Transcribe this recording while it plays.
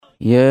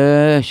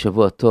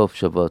שבוע טוב,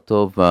 שבוע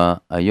טוב.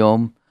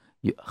 היום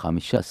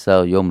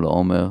 15 יום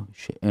לעומר,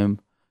 שהם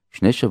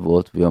 2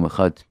 שבועות ויום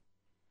אחד.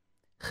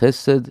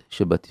 חסד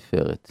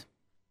שבתפארת.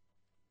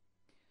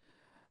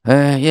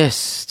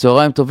 Yes,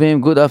 צהריים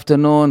טובים, good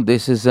afternoon.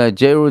 This is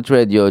JRoot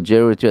Radio,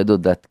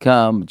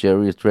 JRootRadio.com,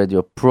 JRoot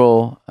Radio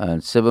Pro,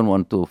 and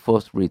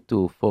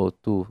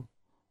 712-432-4217,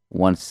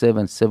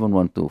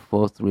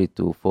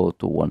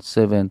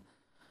 712-432-4217,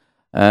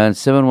 and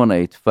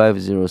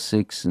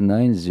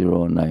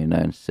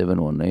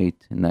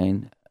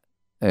 718-506-9099,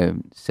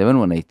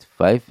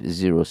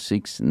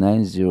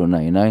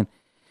 718-506-9099.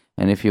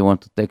 And if you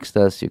want to text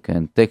us, you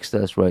can text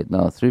us right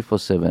now,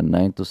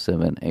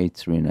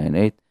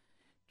 347-927-8398,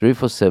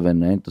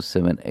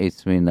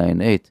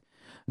 347-927-8398.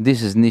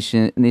 This is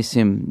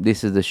Nissim.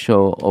 This is the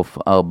show of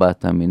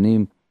Arbat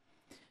Aminim,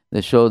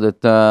 the show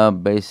that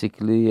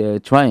basically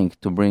trying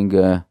to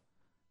bring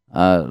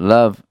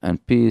love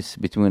and peace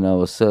between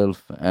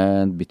ourselves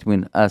and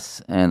between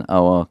us and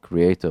our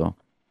Creator.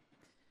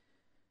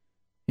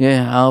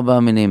 Yeah, Arba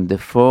Aminim, the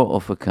 4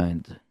 of a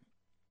kind.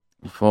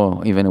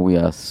 4, even we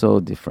are so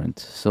different,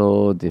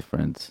 so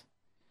different.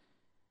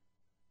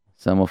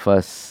 Some of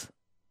us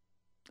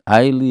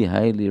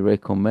highly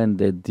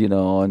recommended,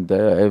 and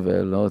they have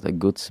a lot of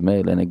good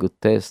smell and a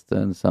good taste,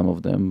 and some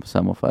of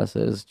us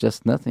has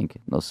just nothing,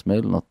 no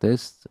smell, no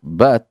taste,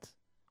 but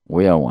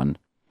we are one.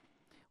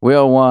 We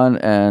are one,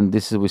 and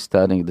this is we're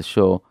starting the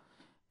show,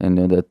 and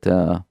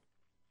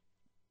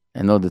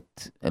I know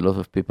that a lot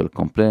of people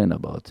complain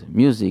about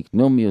music,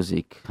 no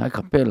music, a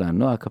cappella,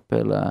 no a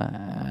cappella,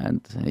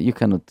 and you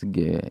cannot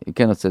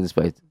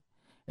satisfy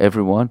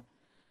everyone.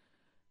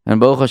 And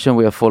Baruch Hashem,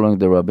 we are following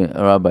the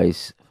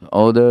rabbi's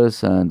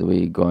orders, and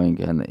we going,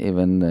 and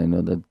even I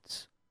know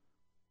that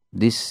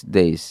these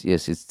days,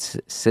 yes, it's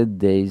sad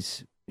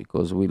days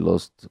because we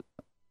lost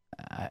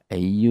a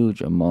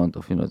huge amount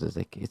of,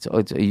 it's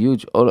a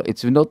huge,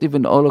 it's not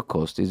even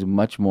Holocaust, it's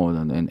much more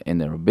than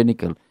in a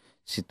rabbinical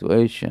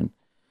situation.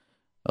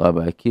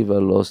 Rabbi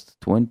Akiva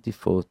lost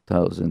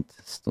 24,000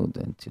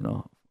 students,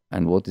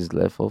 and what is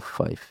left of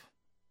 5.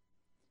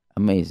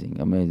 Amazing.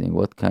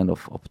 What kind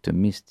of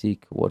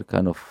optimistic, what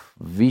kind of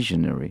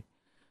visionary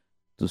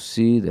to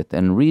see that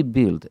and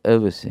rebuild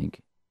everything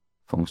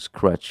from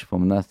scratch,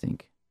 from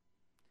nothing.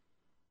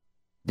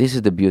 This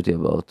is the beauty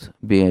about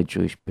being a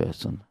Jewish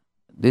person.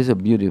 This is the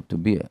beauty to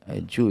be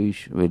a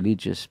Jewish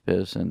religious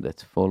person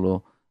that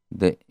follow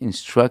the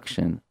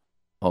instruction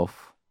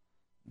of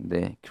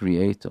the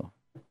Creator.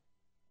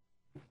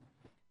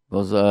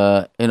 Because,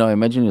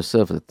 imagine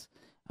yourself that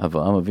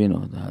Avraham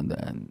Avinu,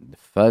 the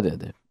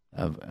father,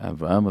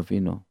 Avraham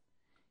Avinu,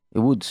 he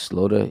would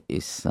slaughter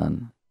his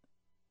son.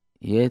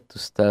 He had to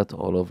start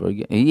all over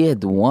again. He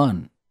had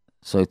one.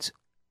 So it's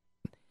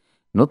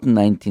not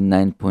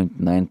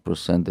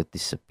 99.9% that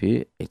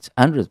disappear, it's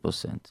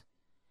 100%.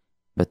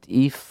 But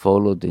he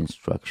followed the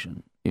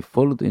instruction.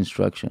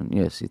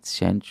 Yes, it's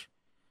changed.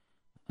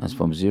 As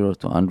from 0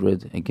 to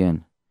 100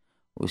 again.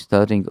 We're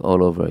starting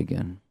all over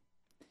again.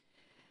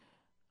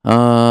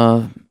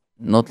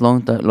 Not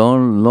long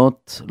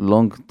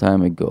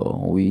time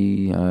ago,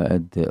 we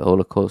had the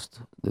Holocaust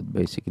that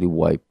basically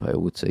wiped, I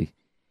would say,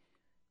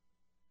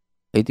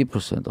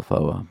 80% of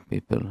our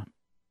people.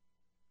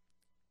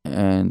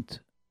 And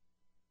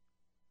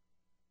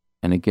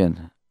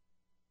again,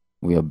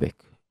 we are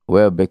back.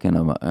 We are back, and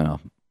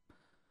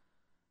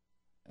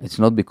it's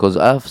not because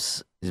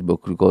us, it's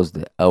because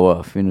our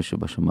Afinu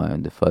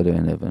Shebashamayim, the Father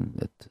in heaven,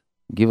 that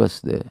give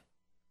us the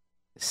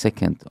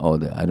second or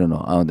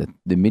the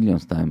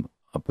millionth time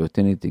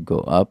opportunity go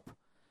up,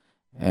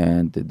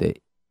 and the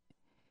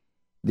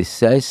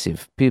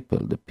decisive people,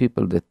 the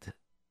people that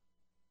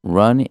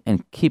run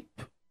and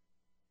keep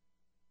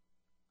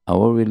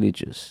our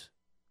religious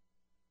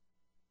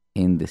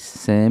in the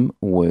same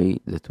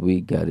way that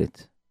we got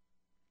it.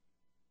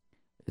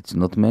 It's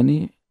not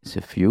many, it's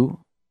a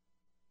few,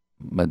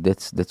 but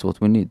that's what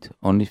we need,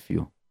 only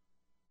few.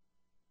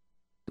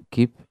 To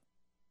keep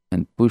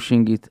and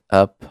pushing it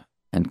up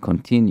and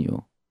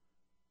continue.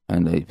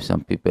 And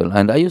some people,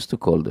 and I used to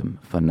call them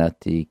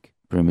fanatic,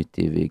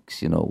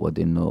 primitivics, what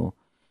they know.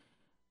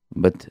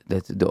 But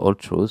that's the old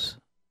truth.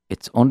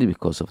 It's only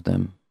because of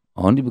them,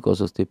 only because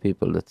of the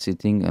people that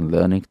sitting and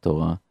learning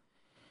Torah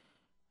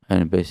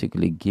and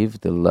basically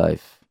give their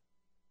life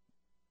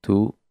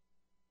to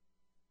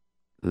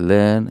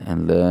learn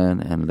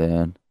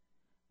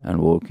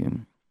and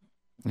working,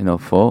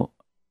 for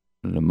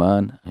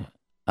Leman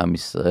Am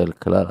Yisrael,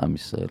 Klal Am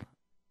Yisrael.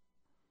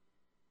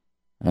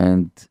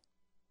 And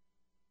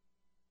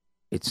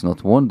it's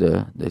not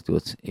wonder that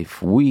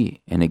if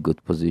we in a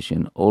good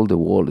position, all the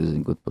world is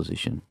in good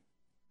position.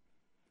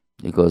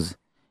 Because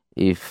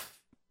if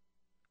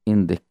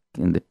in the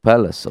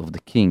palace of the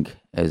king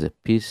as a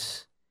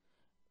peace,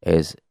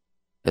 as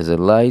a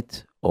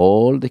light,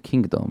 all the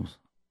kingdoms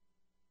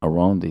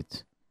around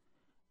it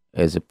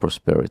as a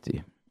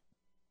prosperity.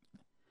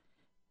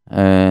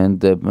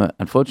 And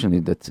unfortunately,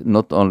 that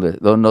not all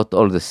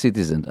the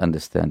citizens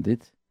understand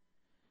it.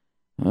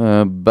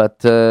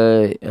 But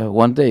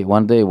one day,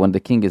 when the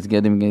king is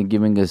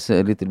giving us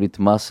a little bit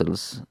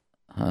muscles,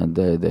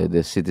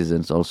 the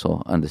citizens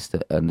also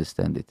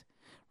understand it.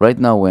 Right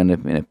now, we're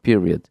in a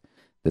period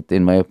that,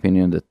 in my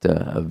opinion, that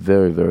a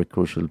very, very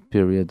crucial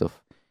period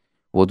of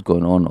what's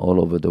going on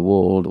all over the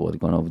world, what's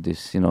going on with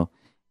this,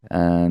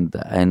 and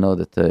I know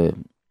that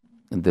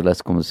in the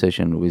last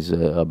conversation with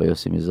Rabbi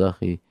Yossi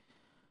Mizrahi,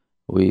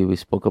 we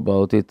spoke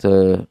about it.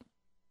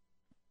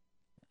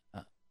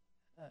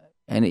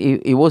 And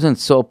he wasn't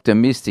so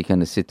optimistic in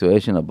the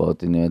situation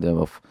about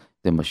of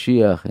the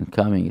Mashiach and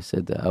coming. He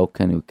said, "How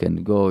can you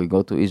go? You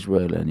go to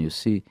Israel and you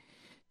see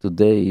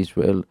today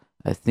Israel.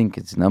 I think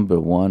it's number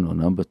one or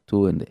number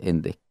two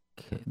in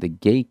the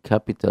gay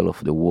capital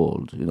of the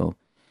world.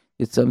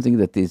 It's something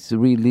that is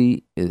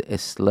really a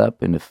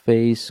slap in the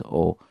face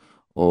or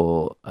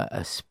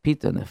a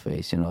spit in the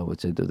face. I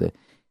would say to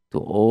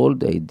all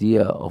the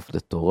idea of the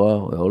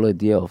Torah, all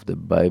idea of the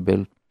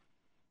Bible,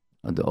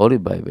 the Holy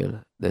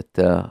Bible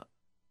that."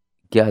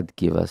 God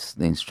give us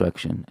the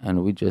instruction,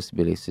 and we just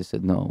basically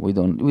said, no, we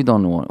don't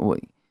want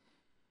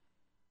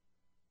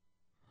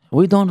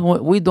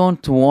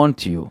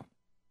you.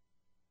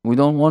 We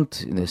don't want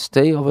to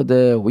stay over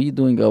there. We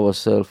doing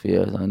ourselves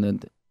here,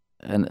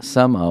 and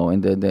somehow, in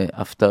the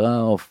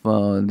haftarah of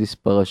this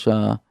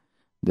parasha,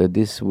 that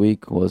this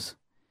week was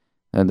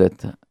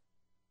that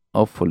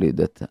hopefully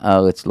that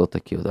Haaretz lo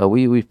takir.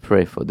 We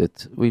pray for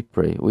that. We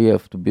pray. We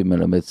have to be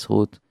melamed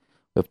zchut.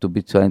 We have to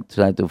be trying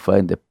to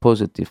find the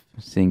positive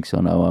things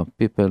on our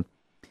people,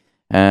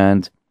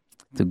 and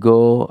to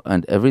go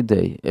and every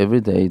day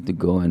to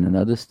go in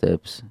another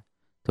steps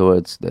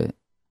towards the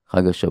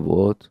Chag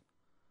HaShavuot,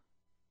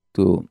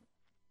 to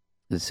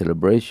the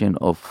celebration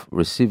of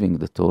receiving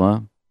the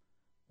Torah.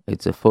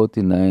 It's a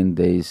 49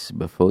 days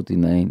by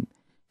 49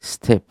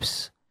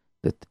 steps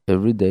that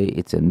every day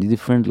it's a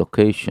different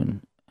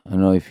location. I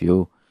don't know if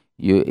you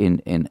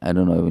in I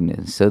don't know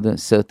in certain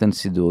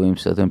sidurim,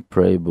 certain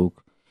prayer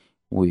book.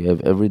 We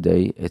have every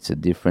day, it's a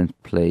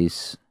different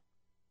place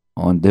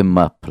on the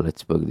map,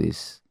 let's put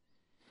this.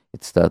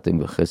 It's starting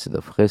with Chesed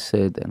of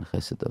Chesed and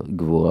Chesed of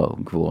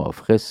Gvura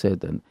of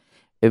Chesed, and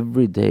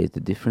every day it's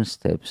different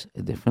steps,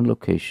 a different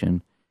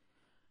location.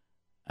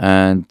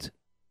 And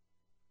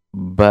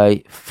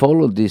by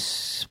follow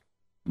this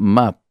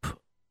map,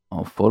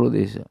 or follow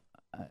this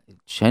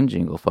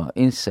changing of our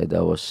inside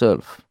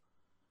ourselves,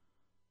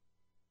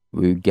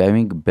 we're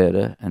getting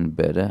better and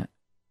better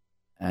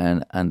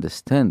and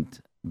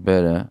understand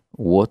better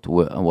what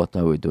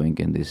are we doing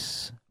in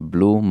this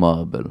blue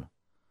marble,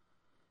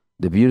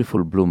 the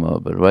beautiful blue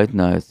marble. Right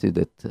now, I see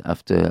that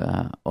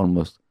after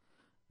almost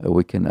a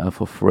week and a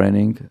half of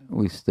raining,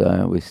 we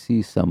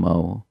see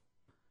somehow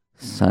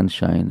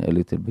sunshine a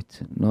little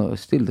bit. No,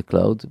 still the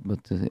cloud,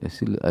 but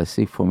I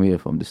see from here,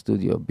 from the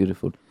studio,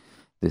 beautiful.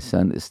 The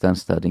sun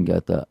starting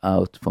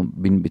out from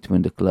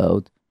between the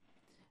cloud,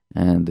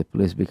 and the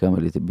place become a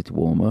little bit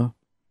warmer.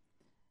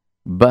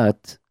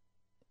 But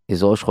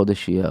it's Rosh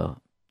Chodesh Iyar.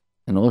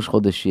 And Rosh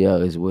Chodesh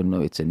Iyar is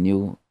it's a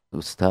new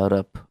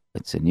startup.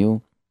 It's a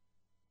new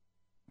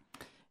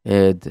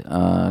head.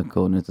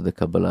 According to the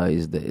Kabbalah,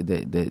 is the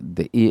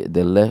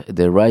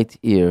right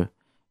ear.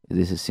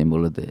 This is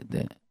symbol of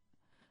the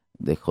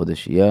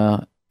Chodesh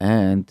Iyar,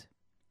 and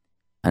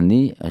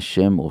Ani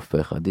Hashem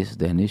Rofecha. This is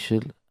the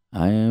initial.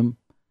 I am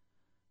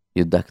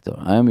your doctor.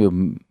 I am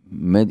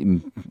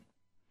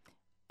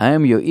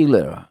your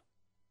healer.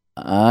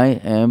 I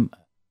am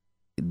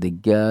the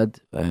God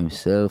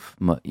himself,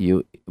 my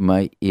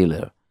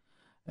healer.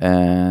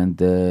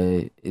 And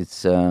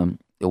it's a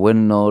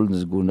well-known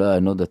Sgula. I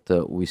know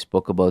that we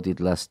spoke about it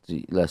last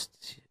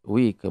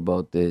week,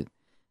 about the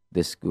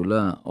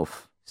Sgula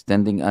of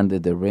standing under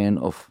the rain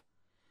of...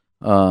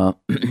 so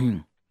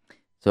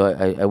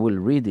I will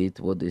read it,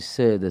 what they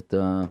say, that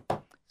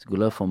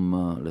Sgula from...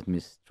 let me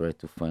try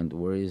to find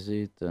where is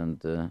it,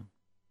 and...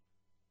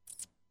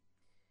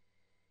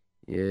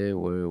 yeah,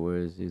 where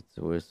is it?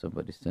 Where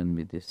somebody sent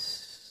me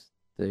this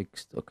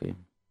text? Okay,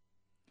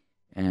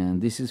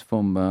 and this is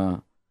from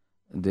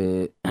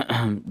the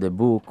the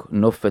book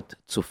Nofet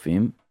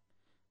Tzufim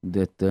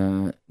that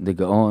the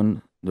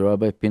Gaon, the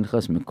Rabbi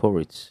Pinchas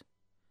Mekoritz,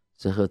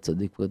 Zecher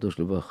Tzadik Kadosh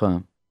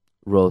Levacha,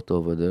 wrote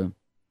over there.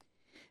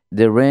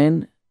 The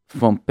rain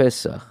from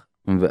Pesach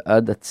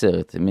ועד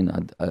עצרת,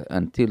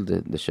 until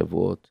the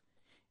Shavuot,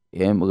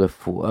 הם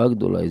רפואה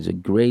גדולה, is a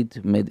great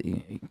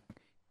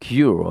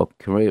cure or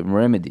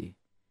remedy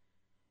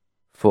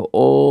for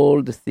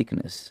all the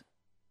sickness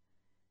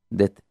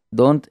that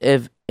don't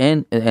have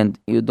and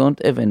you don't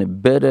have any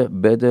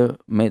better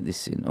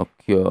medicine or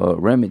cure or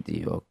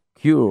remedy or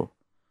cure.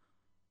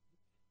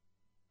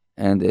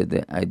 And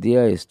the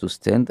idea is to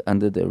stand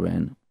under the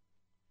rain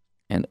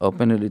and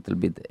open a little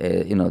bit,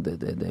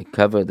 the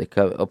cover,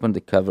 open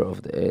the cover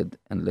of the head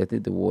and let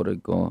the water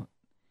go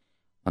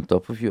on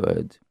top of your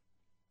head,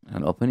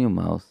 and open your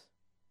mouth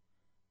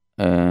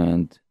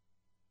and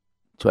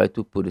try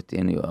to put it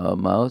in your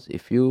mouth.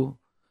 If you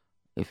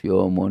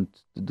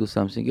want to do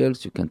something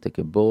else, you can take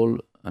a bowl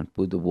and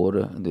put the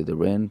water into the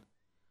rain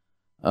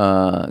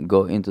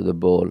go into the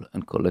bowl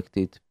and collect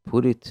it,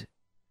 put it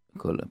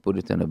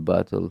in a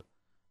bottle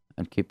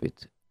and keep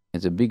it.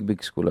 It's a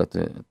big school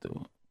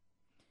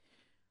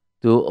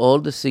to all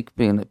the sick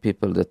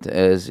people that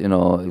has,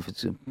 if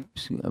it's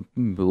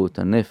bריאות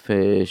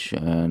הנפש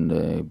and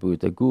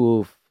בריאות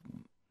הגוף.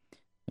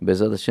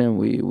 בעזרת השם,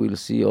 we will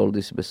see all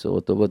this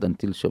בשורות טובות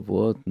until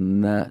שבועות.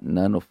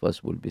 None of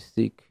us will be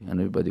sick and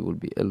everybody will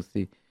be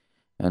healthy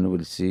and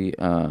we'll see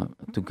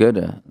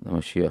together the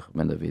Mashiach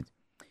ben David.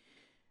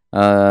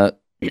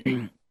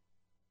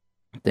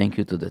 Thank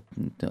you to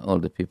all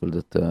the people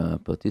that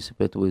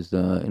participate with,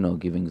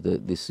 giving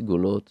this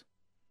gulot.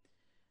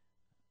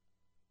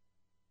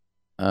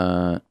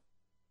 Okay,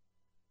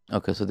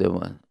 so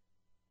the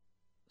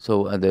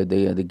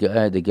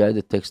guy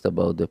that texts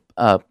about the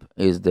app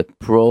is the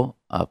Pro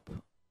app,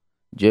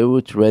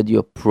 JRoot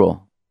Radio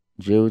Pro.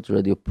 JRoot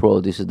Radio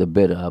Pro. This is the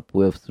better app.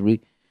 We have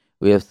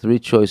three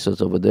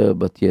choices over there,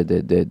 but yeah,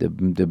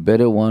 the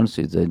better ones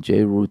is the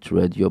JRoot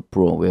Radio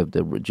Pro. We have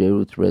the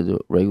JRoot Radio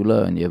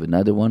Regular, and you have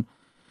another one.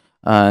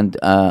 And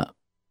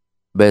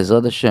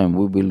Be'ezrat Hashem,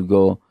 we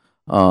will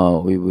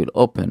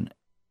open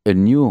a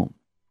new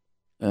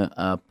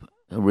app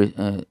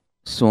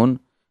soon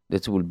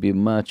that will be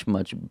much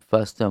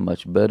faster,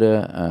 much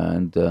better,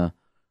 and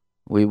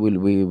we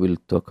will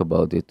talk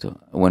about it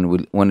when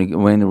we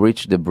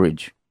reach the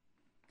bridge.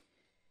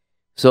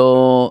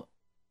 So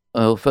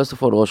first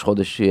of all, Rosh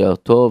Chodesh Iyar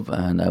Tov,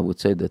 and I would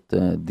say that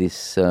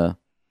this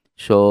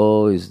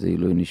show is the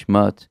Ilui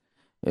Nishmat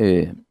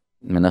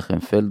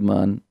Menachem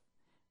Feldman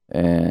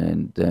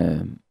and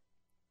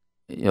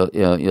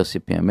Yossi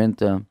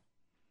Piamenta.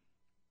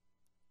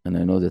 And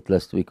I know that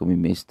last week we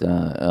missed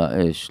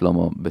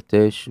Shlomo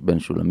Betesh, Ben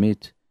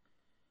Shulamit,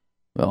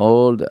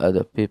 all the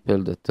other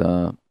people that...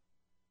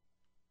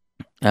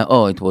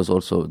 it was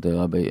also the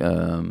Rabbi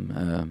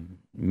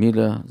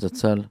Miller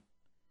Zatzal,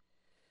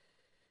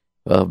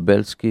 Rav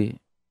Belsky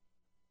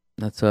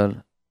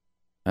Zatzal,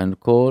 and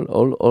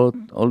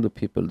all the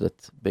people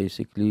that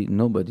basically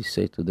nobody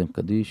say to them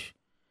Kaddish,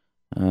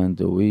 and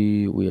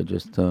we are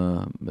just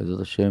Be'ezrat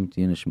Hashem,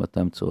 Tihye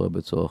Neshmatam Tzora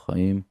B'tzora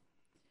Chaim,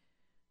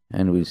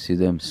 and we'll see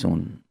them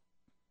soon.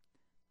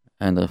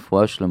 And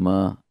רפואה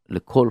שלמה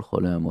לכל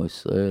חולי עמו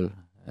ישראל.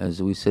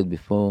 As we said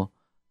before,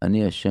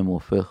 אני השם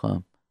רופאך,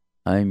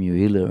 I am your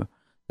healer,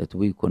 that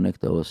we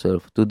connect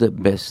ourselves to the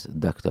best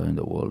doctor in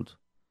the world,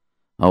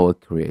 our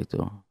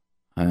creator.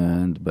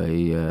 And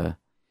by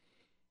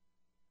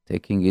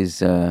taking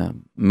his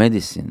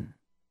medicine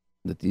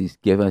that he's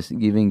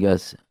giving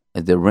us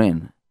as the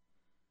rain,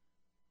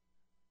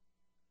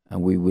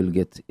 and we will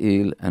get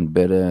ill and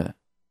better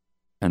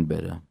and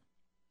better.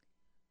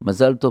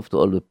 Mazal Tov to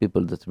all the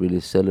people that really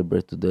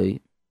celebrate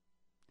today,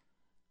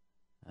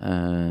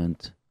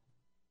 and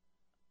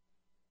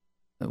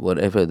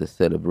whatever the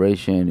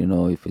celebration,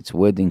 if it's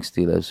wedding,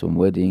 still have some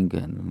wedding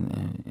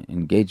and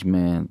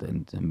engagement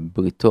and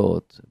brit,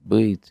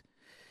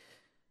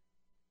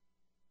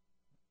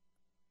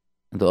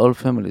 the whole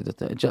family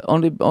that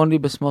only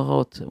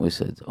besmachot, we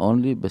said,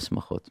 only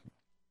besmachot.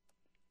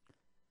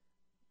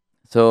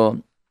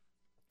 So,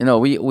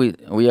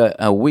 we are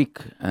a week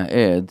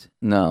ahead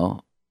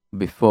now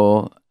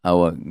before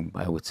our,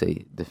 I would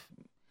say,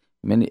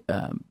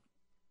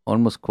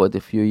 almost quite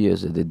a few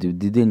years that they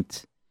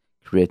didn't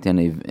create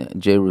any,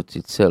 JRoot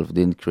itself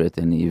didn't create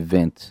any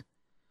event.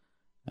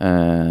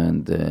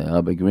 And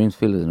Rabbi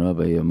Greenfield and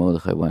Rabbi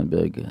Mordechai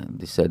Weinberg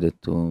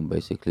decided to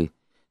basically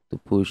to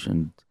push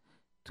and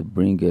to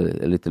bring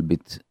a little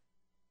bit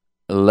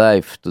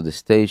life to the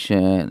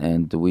station.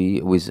 And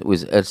we, with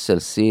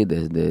SLC,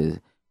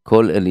 the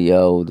Kol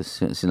Eliyahu, the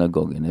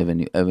synagogue in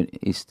Avenue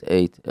East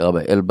 8,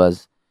 Rabbi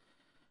Elbaz,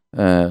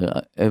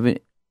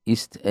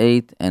 East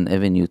 8 and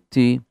Avenue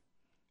T.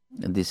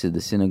 And this is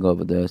the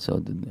synagogue over there.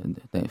 So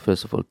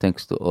first of all,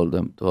 thanks to all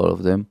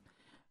of them.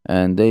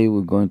 And they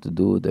were going to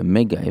do the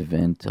mega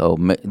event or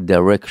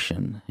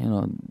direction,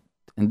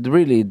 And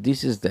really,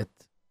 this is the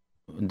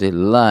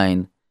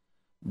line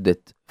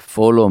that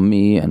follow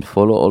me and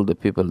follow all the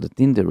people that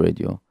in the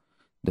radio,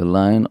 the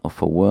line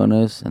of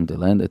awareness and the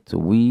line that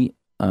we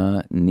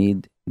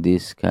need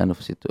this kind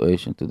of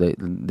situation today,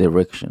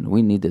 direction.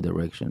 We need the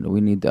direction.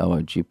 We need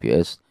our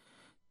GPS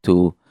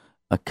to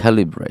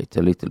calibrate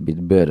a little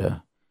bit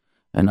better.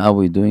 And how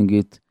we doing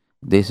it?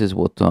 This is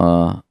what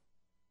our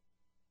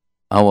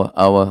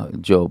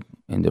job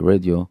in the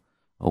radio,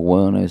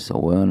 awareness,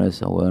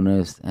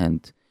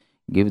 and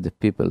give the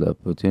people the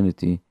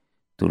opportunity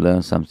to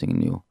learn something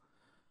new.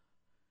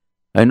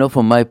 I know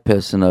from my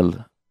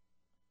personal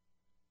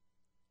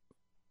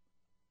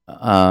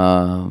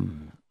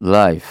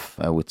life,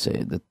 I would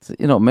say that,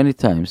 many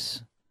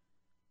times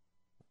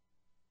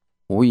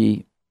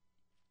we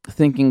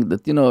thinking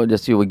that,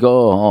 just here we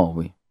go,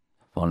 we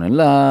fall in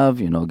love,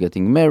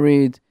 getting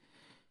married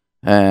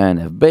and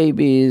have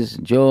babies,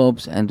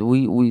 jobs, and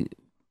we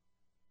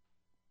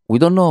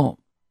don't know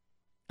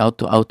how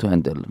to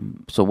handle.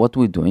 So what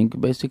we're doing,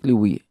 basically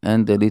we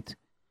handle it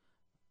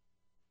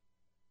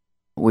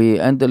we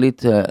handle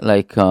it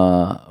like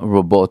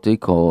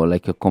robotic or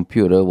like a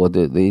computer. What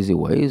the easy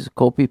way is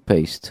copy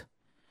paste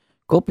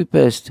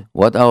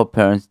what our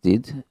parents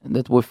did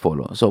that we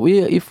follow. So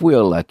if we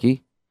are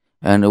lucky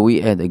and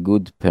we had a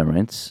good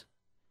parents,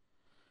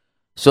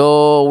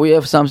 so we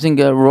have something,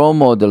 a role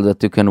model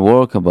that you can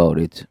work about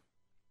it.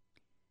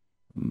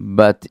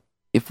 But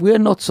if we are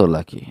not so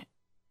lucky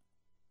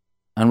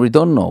and we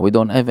don't know, we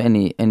don't have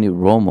any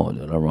role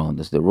model around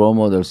us. The role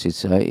models,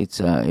 it's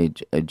a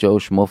Joe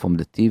Schmo from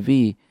the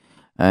TV,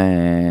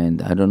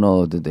 and I don't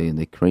know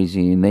the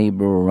crazy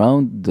neighbor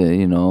around,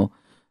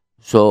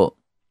 so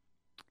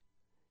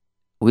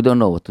we don't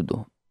know what to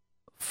do.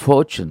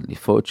 Fortunately,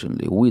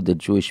 we the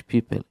Jewish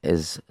people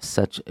has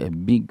such a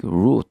big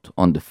root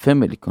on the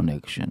family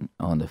connection,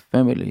 on the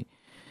family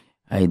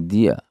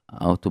idea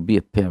how to be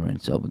a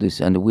parent of this,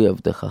 and we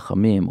have the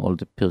Chachamim, all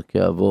the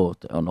Pirkei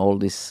Avot, and all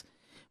this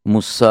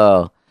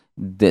Musar,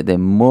 the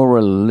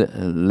moral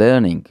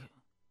learning.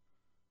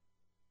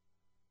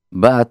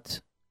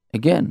 But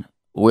again,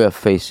 we are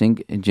facing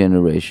a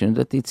generation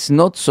that it's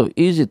not so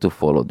easy to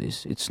follow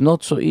this. It's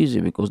not so easy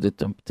because the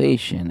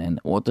temptation and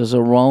what is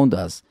around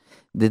us,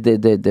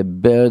 the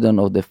burden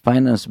of the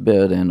finance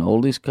burden, all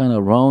this kind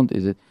of around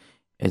it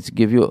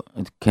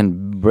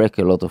can break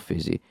a lot of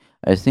easy.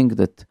 I think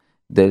that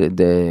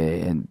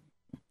the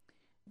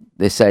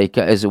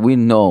as we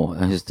know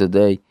as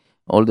today,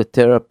 all the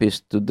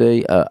therapists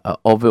today are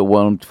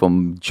overwhelmed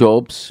from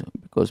jobs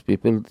because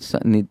people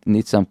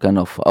need some kind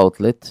of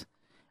outlet,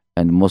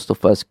 and most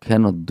of us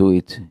cannot do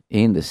it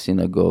in the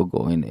synagogue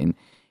or in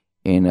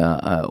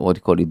what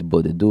you call it,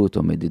 bodedut,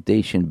 or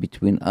meditation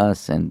between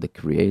us and the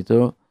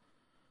Creator.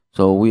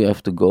 So we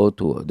have to go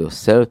to the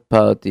third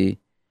party,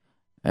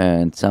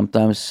 and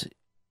sometimes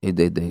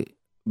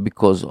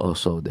because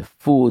also the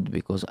food,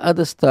 because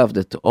other stuff,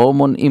 that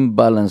hormone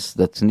imbalance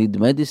that need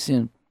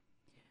medicine.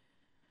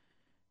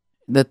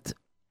 That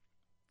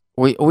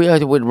we are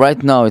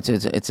right now. It's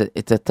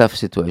a tough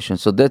situation.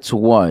 So that's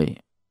why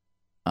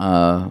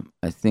I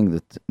think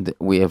that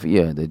we have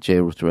here the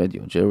JRoot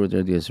Radio. JRoot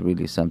Radio is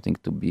really something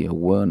to be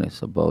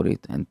awareness about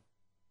it, and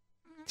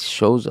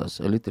shows us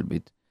a little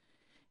bit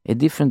a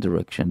different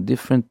direction,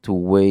 different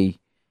way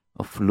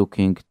of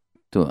looking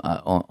to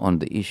on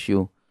the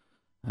issue,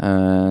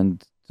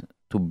 and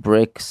to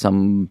break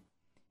some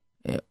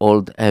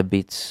old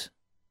habits,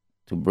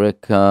 to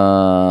break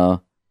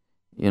the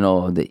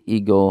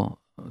ego,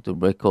 to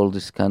break all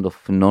this kind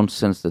of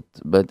nonsense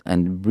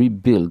and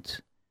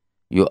rebuild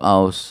your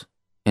house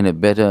in a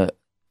better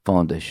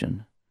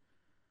foundation.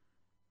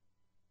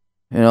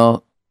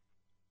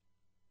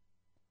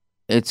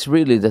 It's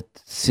really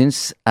that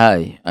since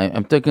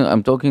I'm talking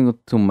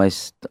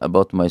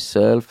about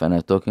myself, and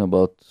I'm talking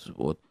about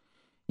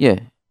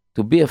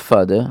to be a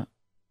father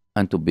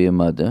and to be a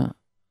mother,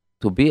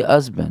 to be a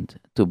husband,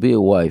 to be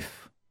a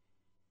wife.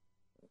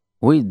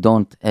 We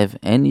don't have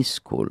any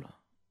school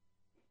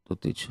to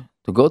teach.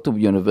 To go to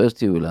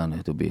university, we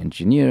learn to be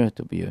engineer,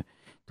 to be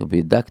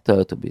a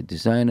doctor, to be a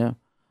designer,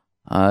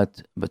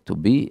 but to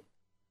be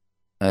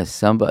a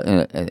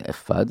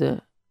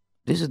father,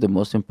 this is the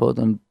most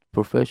important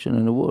profession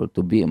in the world.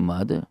 To be a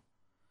mother,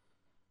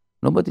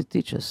 nobody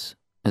teaches.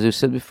 As you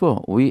said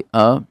before, we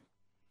are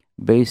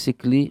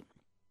basically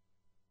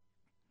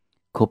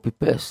copy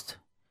paste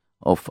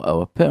of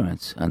our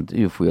parents, and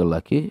if we are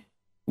lucky,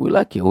 we're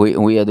lucky.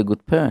 We are the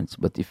good parents,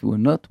 but if we're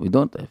not, we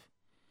don't have.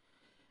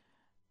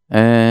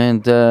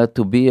 And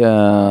to be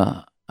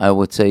I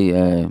would say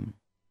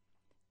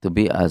to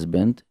be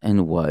husband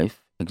and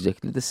wife,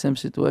 exactly the same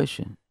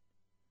situation,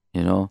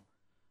 And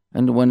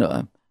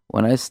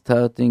when I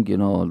starting,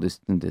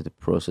 the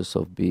process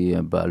of being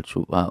a Baal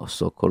Tshuva,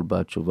 so-called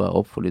Baal Tshuva,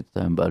 hopefully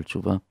that I'm Baal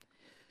Tshuva,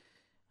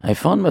 I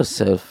found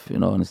myself,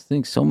 and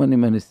think so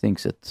many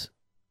things that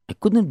I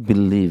couldn't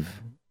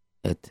believe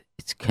that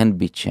it can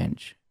be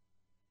changed.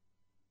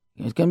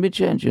 It can be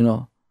changed,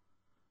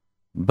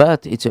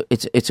 but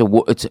it's a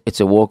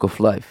work of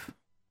life.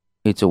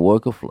 It's a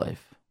work of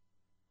life,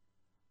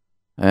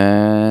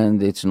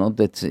 and it's not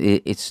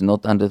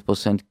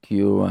 100%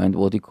 cure. And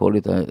what do you call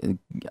it?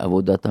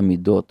 Avodat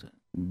midot.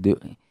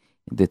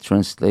 The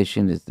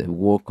translation is the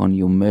work on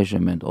your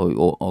measurement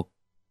or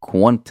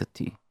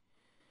quantity.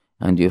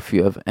 And if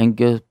you have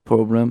anger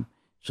problem,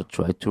 so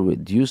try to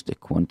reduce the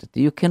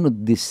quantity. You cannot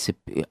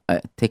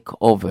take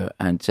over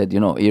and said,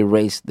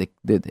 erase the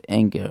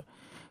anger.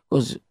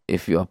 Because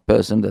if you're a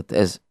person that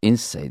has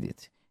inside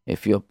it,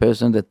 if you're a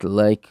person that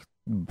like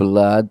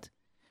blood,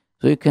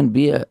 so you can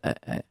be a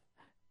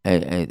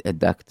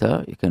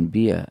doctor, you can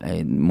be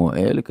a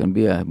moel, you can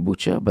be a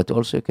butcher, but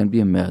also you can be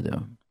a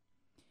murderer.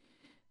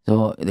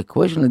 So the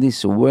question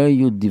is where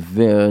you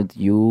divert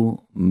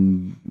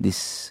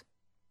this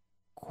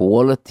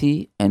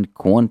quality and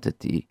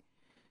quantity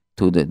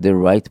to the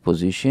right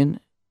position,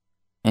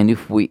 and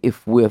if we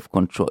have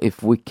control,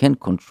 if we can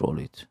control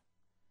it.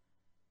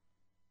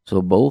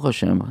 So Baruch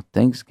Hashem,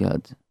 thanks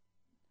God.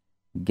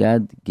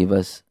 God give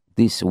us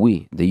this,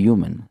 we, the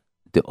human,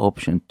 the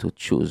option to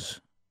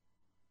choose.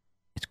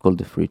 It's called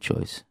the free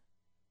choice.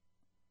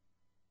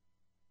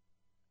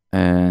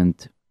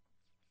 and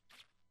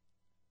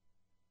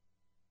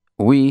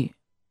we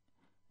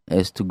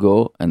has to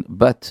go,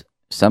 but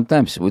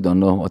sometimes we don't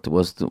know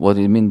what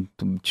it mean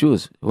to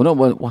choose. You know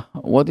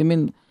what it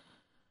mean.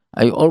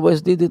 I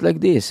always did it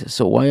like this,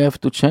 so why I have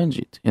to change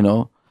it?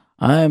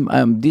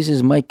 I'm. This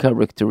is my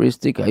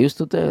characteristic. I used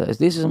to tell us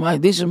this is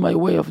my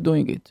way of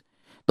doing it.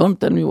 Don't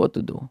tell me what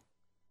to do.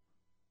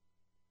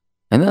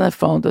 And then I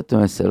found out to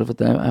myself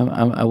that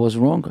I was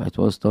wrong. It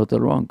was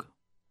totally wrong,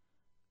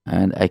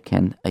 and I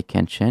can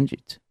change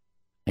it.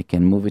 I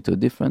can move it to a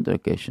different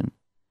location.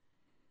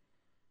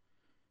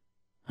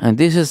 And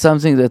this is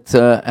something that,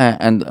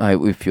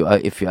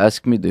 if you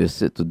ask me this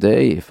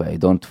today, if I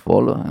don't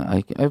follow,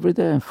 every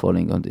day I'm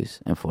falling on this.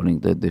 I'm following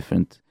the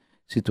different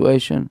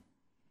situation.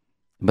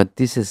 But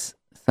this is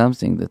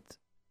something that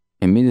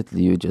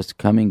immediately you just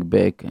coming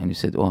back and you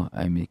said, "Oh,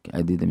 I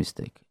did a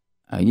mistake.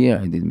 I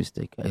did a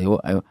mistake.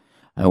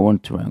 I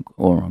went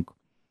wrong."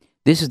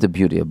 This is the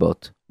beauty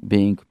about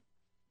being,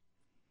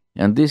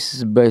 and this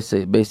is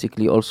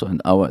basically also in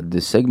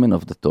the segment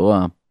of the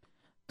Torah.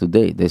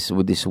 Today, this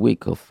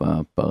week of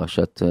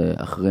Parashat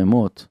Achrei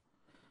Mot,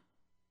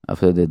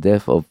 after the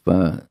death of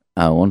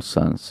Aaron's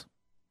sons,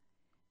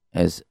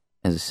 as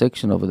a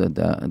section of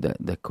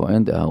the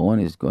Kohen, the Aaron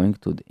is going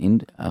to the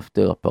end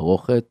after a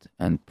parochet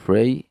and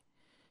pray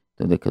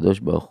to the Kadosh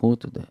Baruch Hu,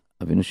 to the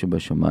Avinu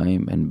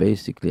Shebashamayim, and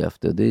basically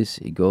after this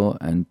he go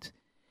and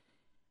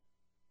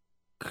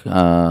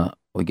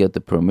we get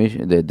the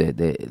permission.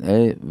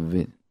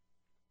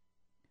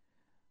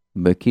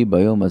 Beki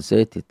bayom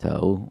hazeh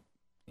titaru.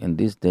 And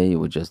this day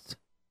we just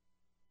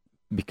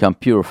become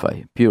pure.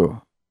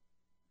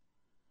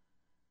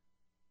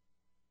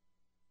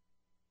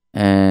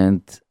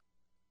 And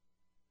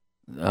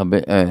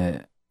Naomi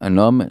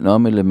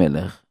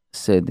Lemelech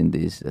said in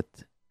this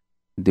that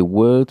the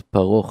word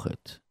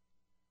parochet,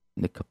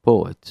 the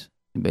kaporet,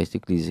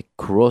 basically is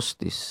across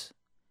this,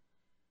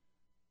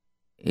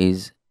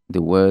 is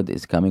the word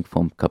is coming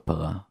from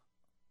kapara.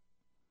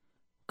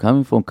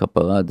 Coming from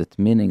kapara, that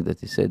meaning that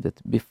he said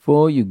that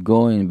before you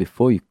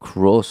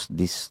cross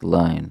this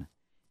line,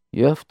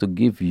 you have to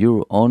give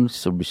your own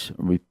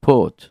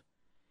report,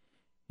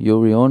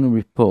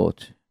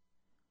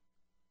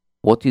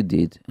 what you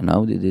did and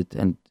how you did it,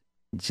 and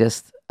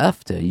just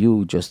after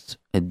you just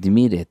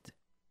admit it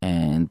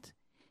and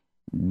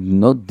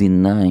not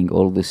denying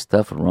all the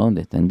stuff around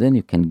it, and then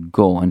you can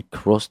go and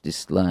cross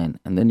this line,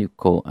 and then you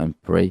go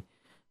and pray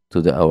to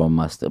our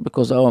master,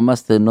 because our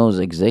master knows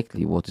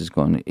exactly what is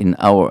going on in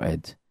our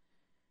head.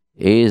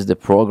 He is the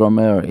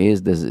programmer, he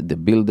is the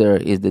builder,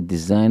 he is the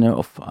designer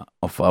of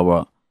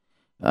our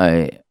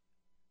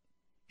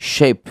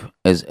shape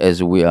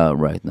as we are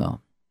right now.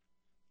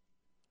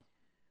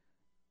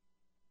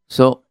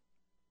 So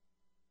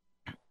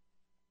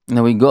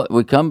now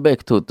we come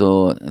back to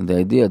the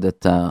idea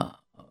that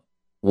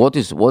what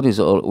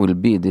will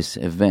be this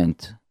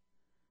event.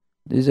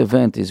 This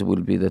event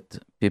will be that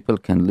people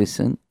can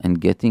listen and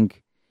getting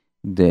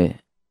the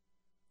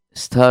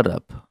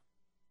startup,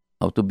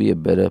 how to be a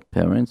better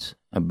parents,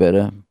 a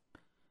better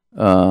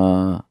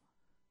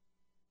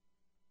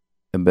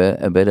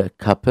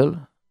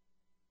couple,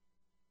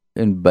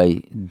 and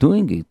by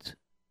doing it,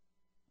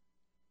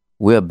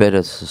 we are a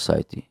better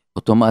society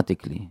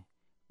automatically.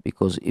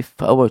 Because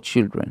if our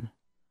children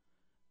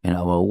and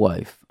our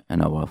wife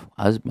and our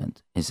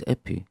husband is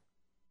happy,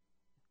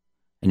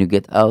 and you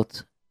get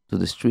out to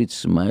the streets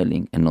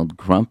smiling and not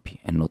grumpy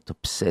and not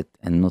upset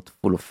and not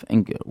full of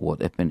anger, what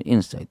happened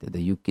inside, that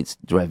you kids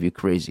drive you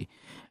crazy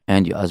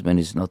and your husband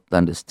is not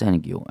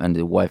understanding you and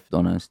the wife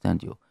don't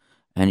understand you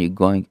and you're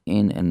going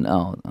in and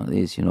out on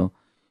this,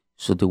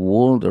 so the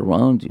world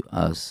around you,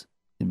 as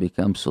it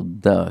becomes so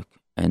dark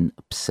and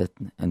upset,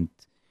 and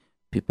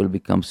people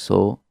become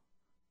so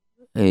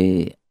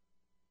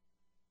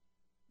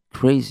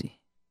crazy,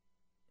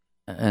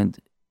 and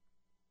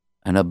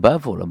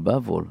above all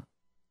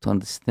to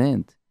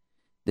understand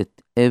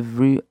that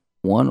every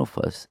one of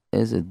us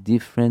has a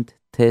different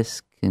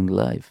task in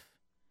life.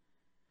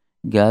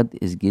 God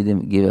is give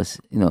us,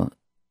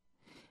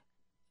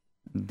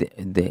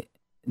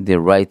 the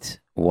right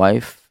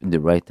wife, the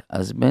right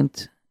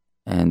husband,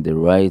 and the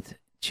right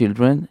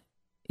children.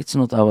 It's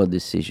not our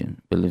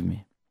decision, believe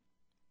me.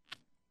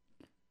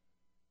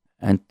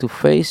 And to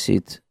face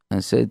it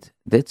and said,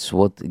 that's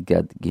what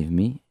God gave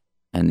me,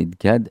 and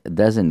God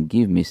doesn't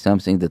give me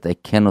something that I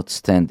cannot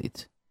stand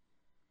it.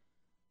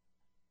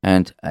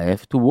 And I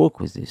have to work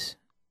with this.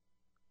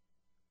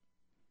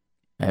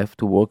 I have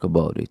to work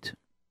about it.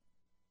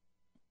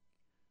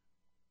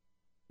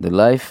 The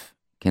life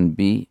can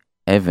be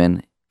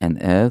heaven and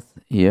earth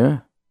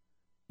here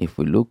if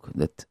we look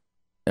that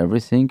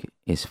everything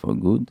is for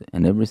good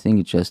and everything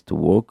is just to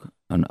work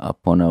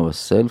upon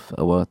ourselves,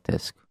 our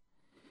task.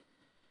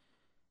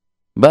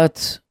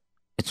 But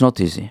it's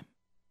not easy.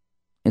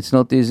 It's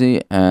not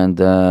easy, and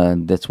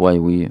that's why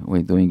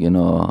we're doing,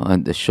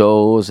 the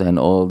shows and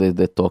all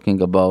the talking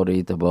about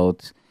it,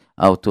 about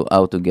how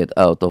to get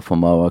out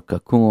from our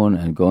cocoon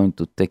and going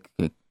to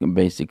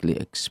basically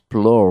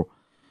explore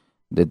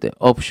that the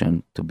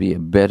option to be a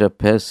better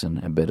person,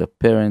 a better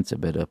parent, a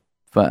better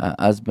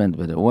husband,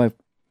 better wife,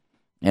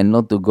 and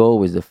not to go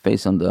with the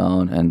face on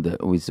down and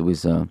with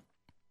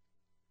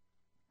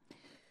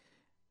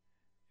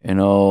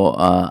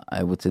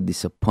I would say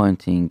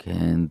disappointing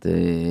and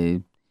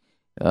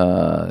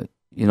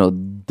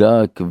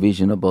dark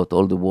vision about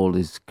all the world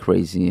is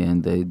crazy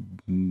and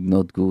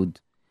not good.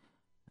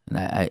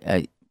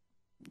 And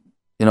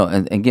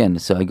and again,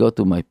 so I go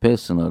to my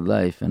personal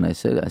life and I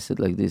said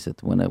like this,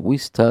 that when we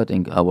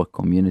starting our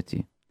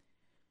community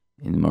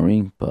in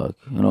Marine Park,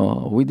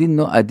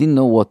 I didn't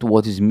know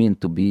what is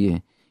meant to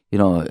be,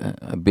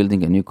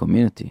 building a new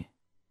community,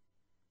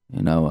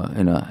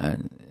 a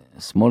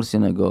small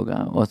synagogue,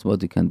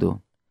 what you can do.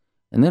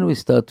 And then we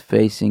start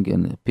facing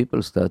and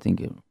people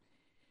starting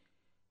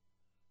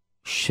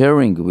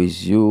sharing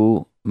with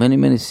you many,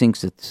 many things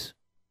that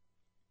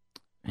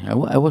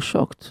I was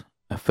shocked.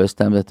 The first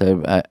time that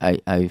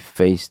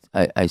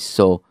I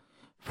saw,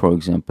 for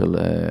example,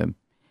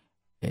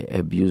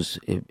 abuse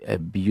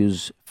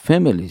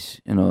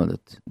families. That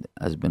the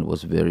husband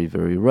was very,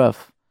 very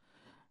rough,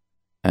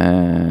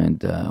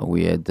 and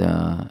we had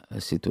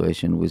a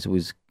situation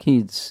with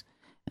kids,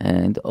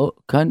 and all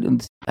kind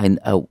of. And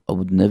I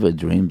would never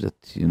dream that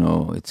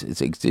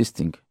it's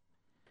existing.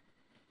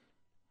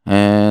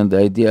 And the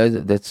idea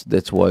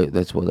that's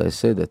what I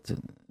said, that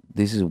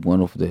this is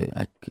one of the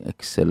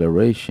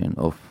acceleration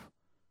of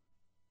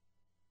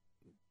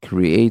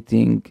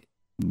creating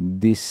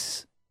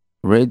this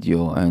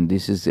radio, and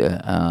this is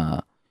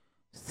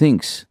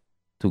things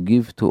to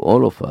give to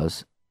all of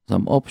us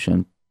some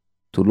option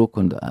to look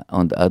on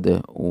the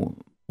other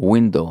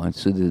window and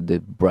see the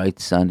bright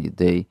sunny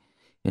day,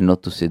 and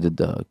not to see the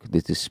dark.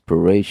 This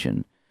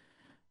inspiration.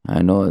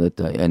 I know that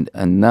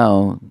and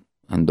now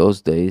in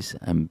those days,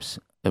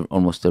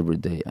 almost every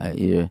day I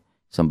hear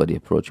somebody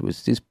approach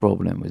with this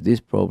problem,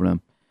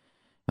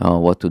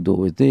 what to do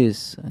with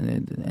this,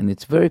 and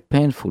it's very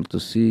painful to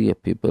see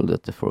people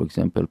that, for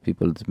example,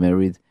 people that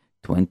married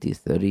 20,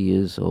 30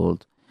 years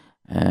old,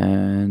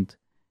 and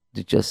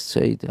they just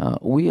say,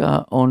 we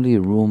are only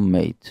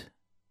roommate.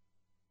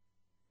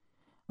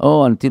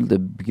 Oh, until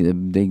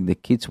the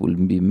kids will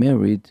be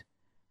married,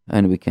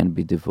 and we can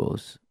be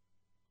divorced.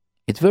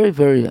 It's very,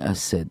 very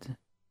sad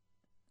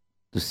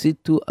to see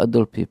two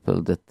adult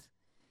people that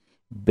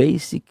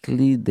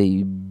basically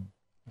they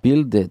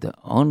build their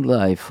own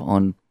life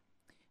on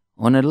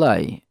a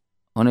lie,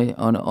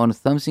 on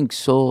something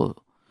so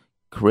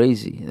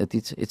crazy that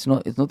it's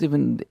not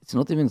even.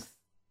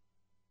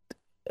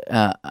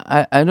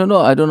 I don't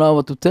know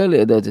what to tell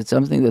you, that it's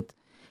something that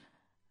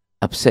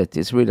upset.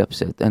 It's really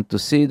upset, and to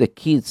see the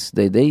kids,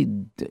 they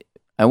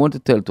I want to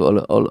tell to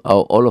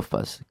all of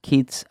us,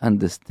 kids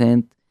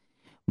understand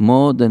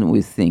more than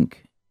we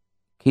think.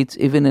 Kids,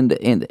 even in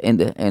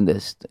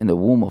the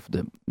womb of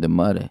the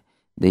mother,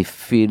 they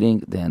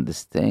feeling, they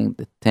understand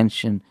the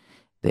tension,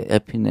 the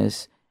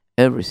happiness,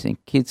 everything.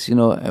 Kids,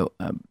 a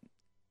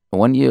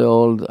 1 year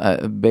old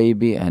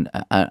baby and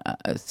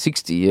a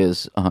 60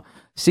 years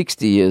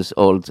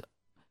old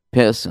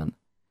person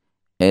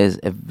has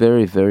a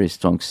very, very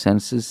strong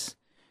senses.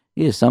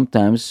 Yes,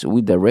 sometimes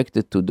we direct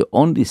it to the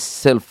only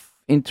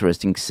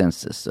self-interesting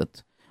senses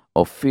that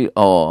of fear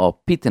or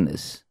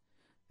pityness,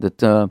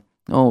 that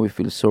we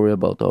feel sorry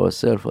about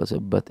ourselves,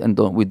 but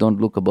we don't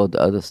look about the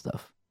other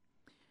stuff.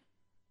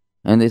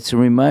 And it's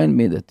remind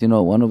me that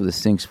one of the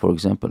things, for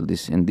example,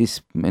 in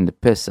the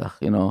Pesach,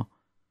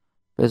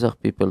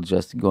 Pesach people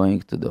just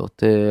going to the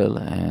hotel,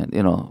 and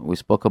we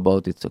spoke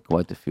about it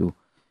quite a few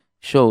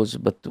shows.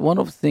 But one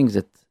of the things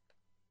that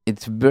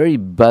it's very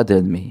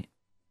bothered me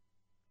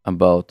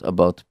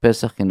about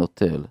Pesach in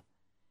hotel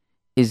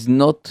is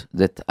not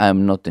that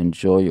I'm not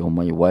enjoy or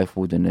my wife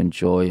wouldn't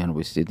enjoy and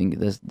we're sitting.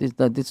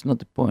 That's not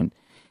the point.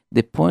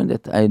 The point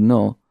that I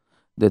know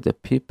that the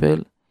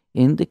people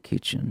in the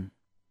kitchen,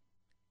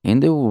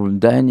 in the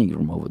dining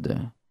room over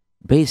there,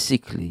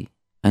 basically,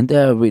 and they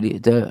are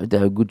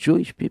good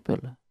Jewish people.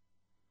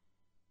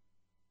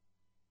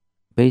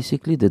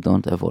 Basically, they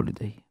don't have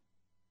holiday.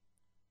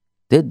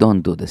 They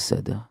don't do the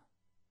Seder.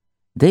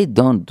 They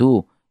don't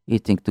do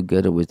eating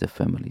together with the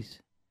families.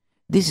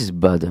 This is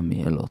bother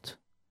me a lot.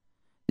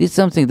 It's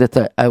something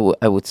that I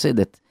would say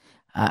that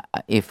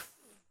if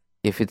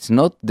it's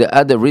not the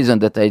other reason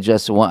that I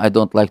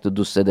don't like to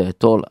do Seder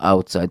at all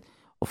outside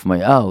of my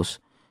house,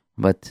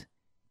 but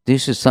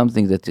this is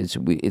something that it's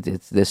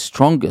the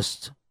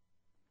strongest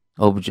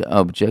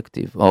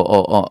objective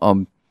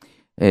or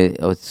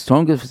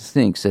strongest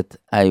things that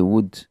I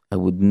would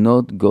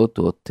not go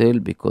to hotel,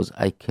 because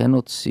I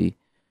cannot see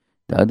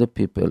the other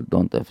people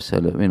don't have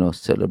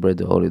celebrate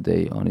the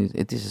holiday on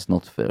it. This is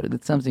not fair.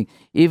 It's something,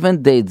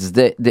 even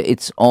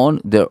it's on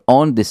their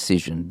own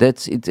decision.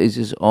 It's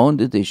his own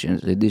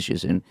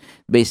decisions, and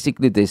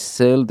basically they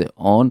sell their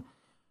own.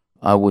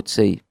 I would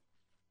say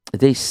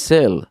they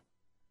sell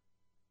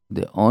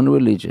their own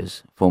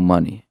religious for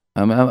money.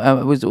 I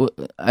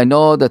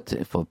know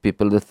that for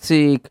people that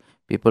sick,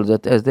 people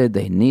that as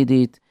they need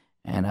it,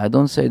 and I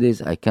don't say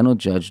this. I cannot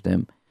judge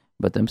them,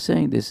 But I'm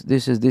saying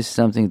this is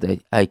something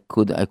that I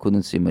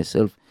couldn't see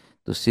myself,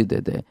 to see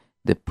the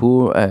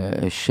poor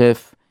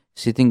chef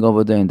sitting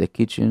over there in the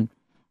kitchen.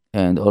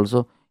 And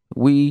also,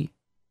 we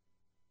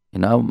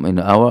in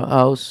our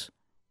house,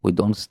 we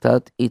don't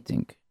start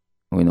eating,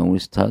 we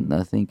start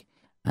nothing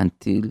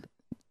until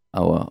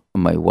our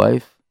my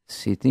wife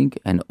sitting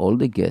and all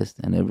the guests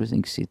and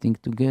everything sitting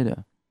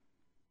together,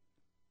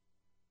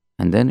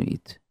 and then we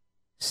eat.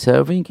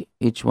 Serving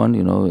each one,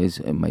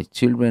 is my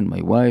children,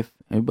 my wife,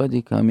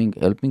 everybody coming,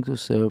 helping to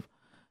serve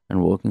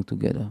and working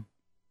together.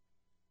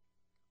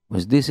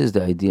 Because this is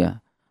the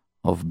idea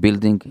of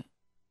building,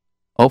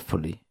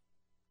 hopefully,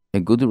 a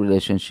good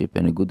relationship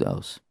and a good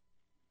house.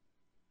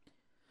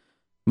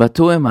 But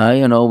who am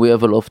I? We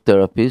have a lot of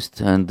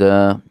therapists, and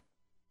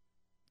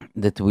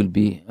that will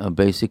be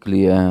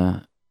basically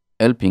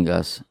helping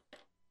us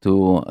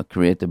to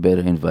create a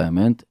better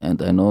environment.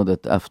 And I know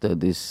that after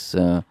this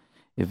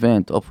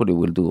event, hopefully,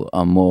 we'll do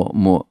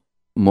more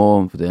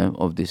of them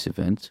of these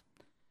events.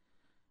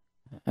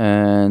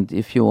 And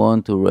if you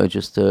want to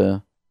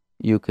register,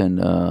 you can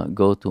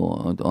go to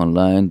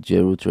online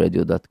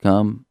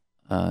JRootRadio.com,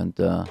 and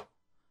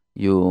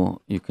you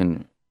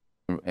can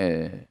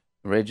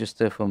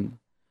register from.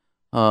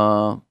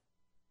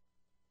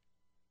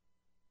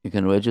 You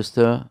can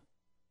register,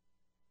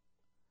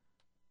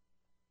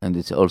 and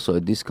it's also a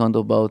discount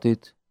about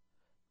it.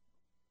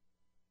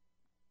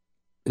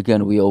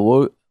 Again,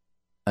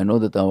 I know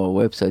that our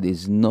website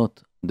is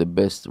not the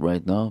best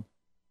right now.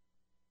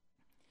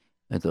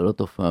 It's a lot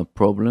of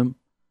problem,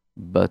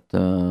 but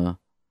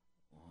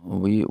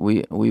we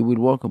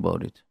will work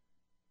about it.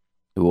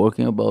 We're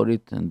working about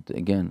it, and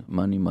again,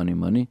 money, money,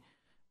 money.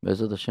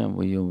 Bezat Hashem,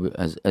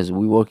 as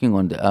we working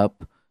on the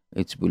app,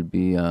 it will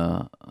be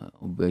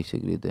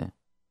basically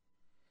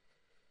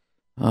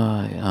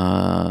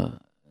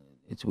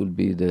it will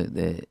be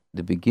the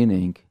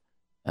beginning,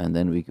 and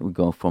then we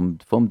go from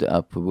the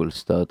app. We will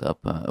start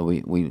up.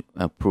 We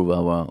approve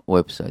our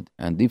website,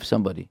 and if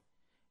somebody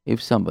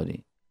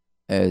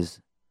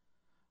has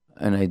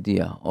an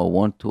idea or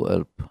want to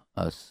help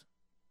us,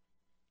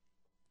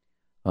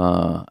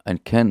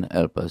 and can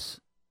help us,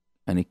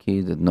 any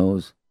kid that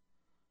knows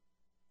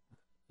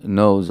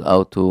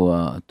how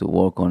to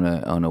work on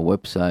a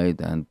website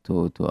and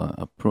to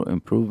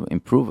improve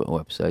a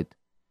website.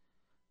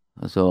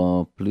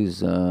 So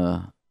please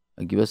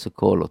give us a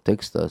call or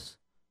text us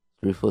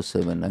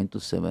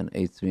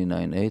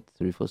 347-927-8398,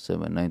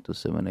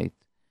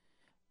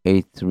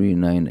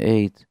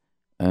 347-927-8398,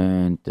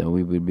 and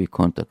we will be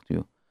contact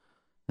you.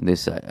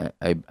 This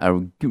I'm a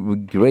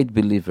great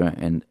believer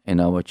in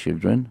our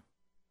children,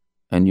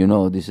 and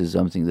this is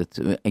something that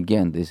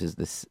again, this is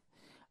this.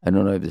 I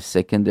don't know if the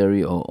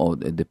secondary or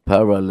the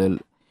parallel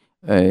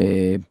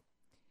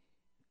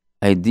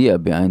idea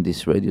behind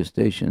this radio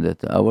station,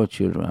 that our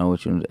children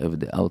have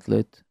the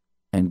outlet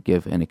and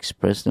give and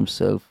express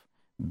themselves,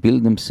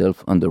 build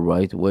themselves on the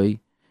right way,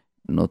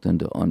 not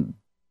on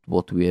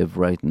what we have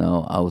right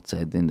now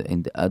outside in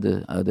the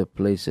other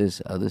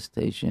places, other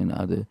station,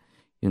 other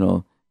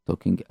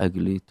talking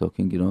ugly,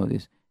 talking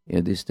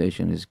this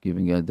station is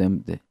giving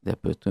them the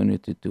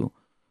opportunity to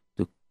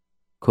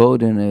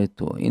coordinate,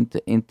 to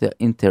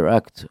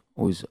interact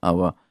with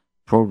our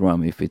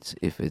program. If it's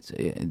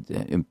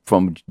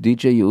from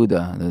DJ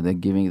Yehuda, they're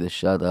giving the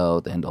shout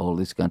out and all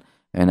this kind.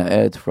 And I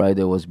heard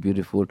Friday was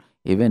beautiful.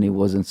 Even he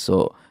wasn't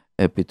so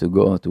happy to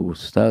go to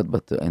start,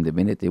 but in the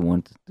minute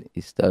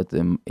he start,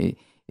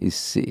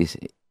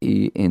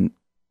 he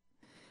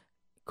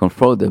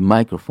confront the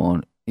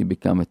microphone. He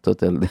become a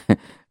total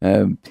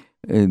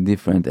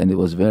different, and it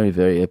was very,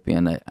 very happy.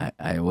 And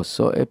I was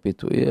so happy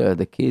to hear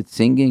the kids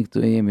singing to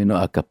him,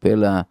 a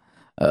cappella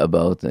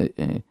about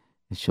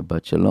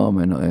Shabbat Shalom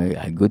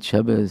and good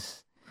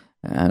Shabbos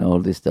and all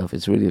this stuff.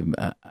 It's really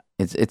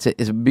it's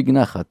a big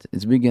nachat.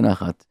 It's big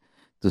nachat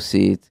to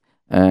see it,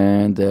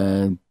 and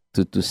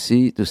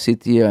to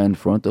sit here in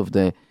front of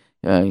the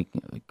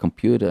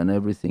computer and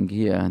everything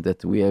here,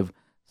 that we have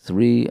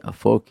 3 or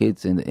 4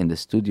 kids in the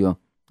studio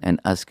and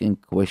asking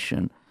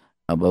question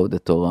about the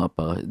Torah,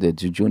 the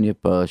junior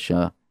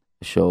parasha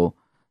show,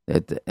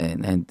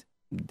 and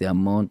the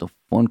amount of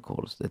phone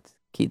calls that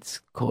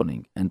kids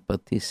calling and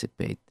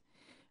participate.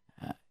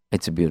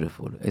 It's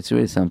beautiful. It's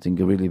really something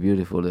really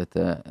beautiful that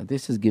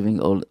this is giving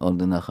all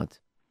the nachat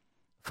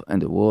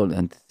and the world,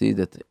 and to see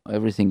that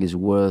everything is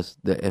worth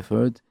the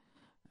effort.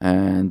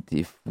 And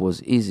if it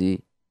was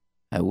easy,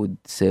 I would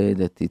say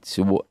that it's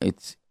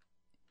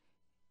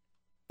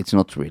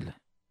not real.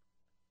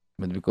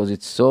 But because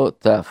it's so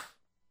tough,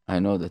 I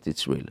know that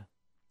it's real.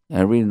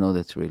 I really know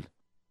that's real.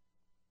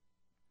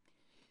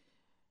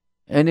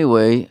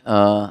 Anyway,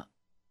 I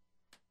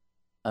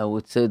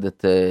would say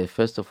that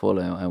first of all,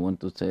 I want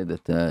to say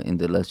that in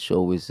the last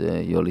show with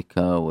Yoli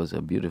Carr was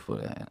a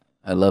beautiful.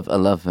 I love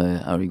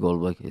Ari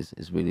Goldberg.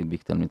 He's really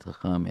big Talmid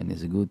Chacham, and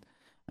he's good.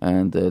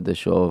 And the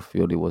show of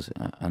Yoli was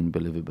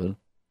unbelievable.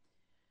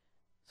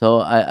 So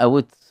I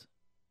would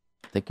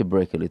take a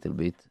break a little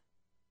bit,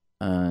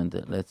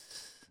 and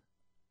let's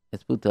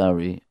put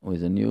Ari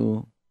with a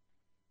new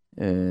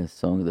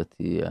song that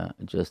he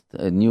just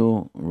a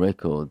new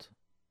record,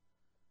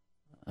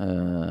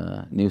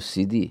 new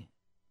CD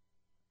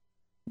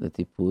that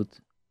he put,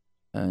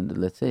 and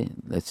let's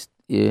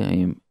hear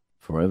him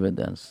Forever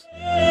Dance.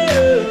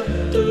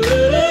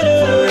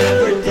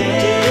 Forever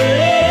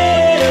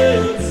dance.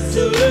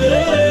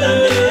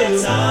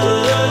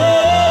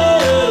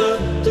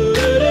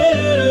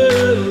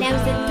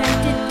 Now's the time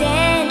to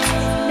dance.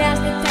 Now's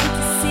the time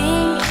to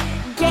sing.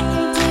 Get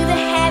into the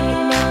habit.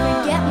 Now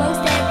forget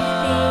most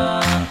everything.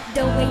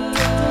 Don't wait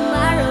till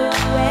tomorrow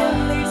when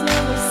there's no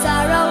more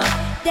sorrow.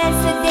 Dance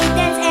today,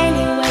 dance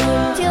anyway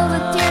until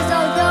the tears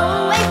all go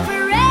away.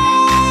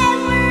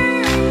 Forever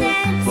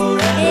dance.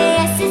 Forever.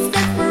 Yes, it's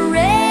the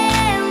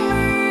forever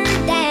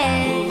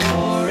dance.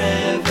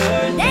 Forever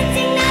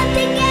Dancing now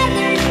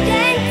together,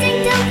 dancing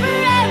till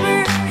forever.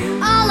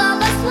 All of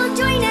us will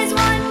join as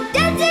one,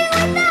 dancing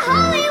with the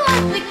Holy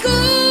One.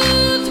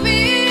 Likud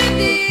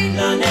midi,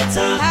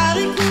 לנצח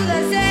הליכוד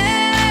הזה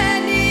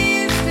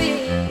נצחי.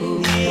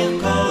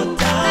 נרקודם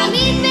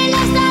תמיד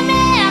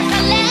ולשמח,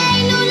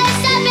 עלינו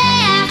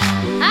לשבח.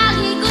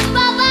 הריגוש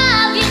פה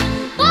באוויר,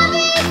 בוא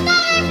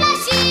נצטרף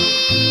לשיר.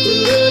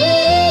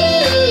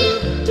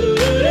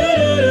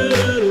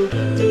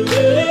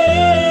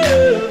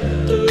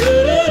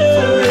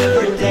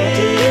 Forever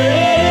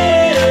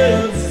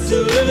dance.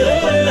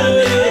 לכל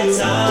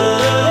לנצח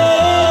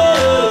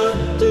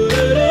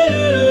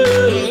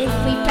If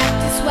we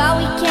practice while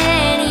we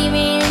can,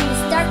 even in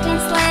this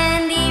darkness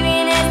land,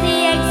 even as the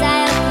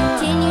exile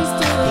continues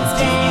to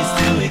expand.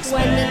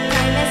 When the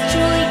time has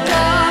truly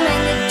come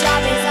and the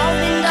job has all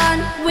been done,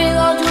 we'll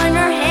all join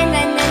our hand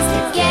and dance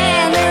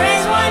together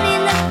as one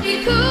in the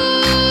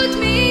Likud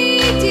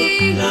midi.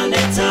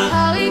 לנצח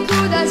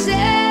הליכוד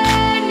הזה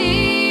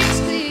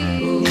נצחי.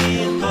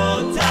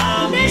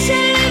 נרקודם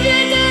נשלב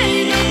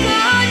ידיים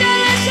ונרקוד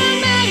על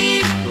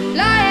השמיים,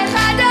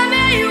 לאחד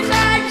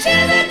המיוחד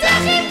שבת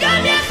אחים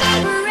גם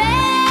יחד.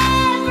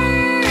 Forever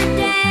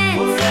dance.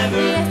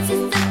 Forever. Yes,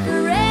 it's the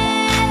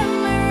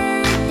forever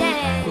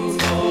dance.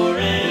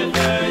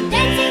 Forever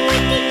Dancing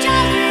with each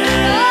other,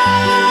 all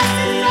of us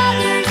as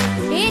brothers.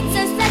 It's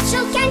so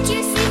special, can't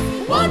you see?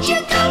 Won't you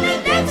come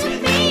and dance with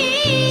me?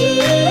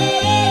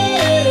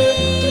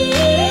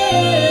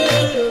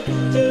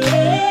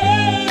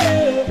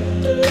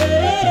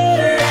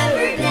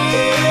 Forever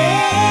dance.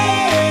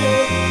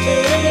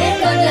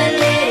 Likud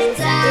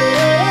לנצח.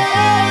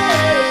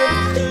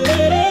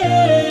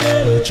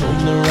 Join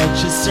the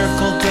righteous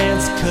circle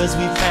dance, cause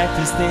we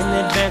practiced in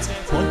advance,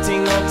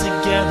 pointing all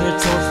together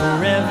toward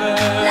forever.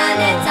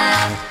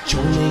 לנצח.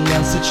 Joining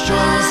on such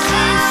joy we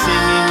see,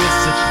 singing with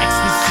such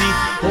ecstasy.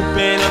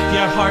 Open up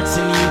your hearts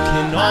and you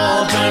can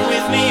all join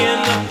with me in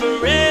the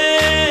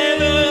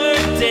forever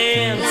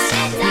dance.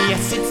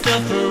 Yes, it's the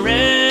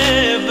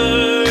forever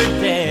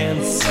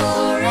dance.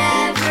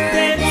 Forever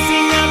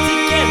Dancing out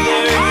together,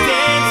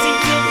 dancing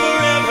till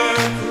forever.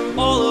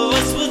 All of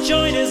us will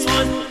join as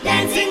one,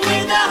 dancing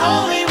with the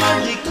Holy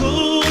One.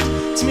 Likud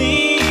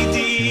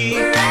tmidi,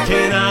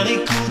 כן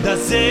הליכוד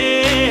הזה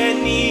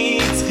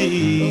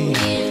נצחי.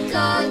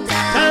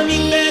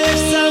 תמיד בלב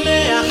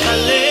שמח,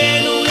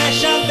 עלינו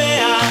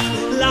לשבח,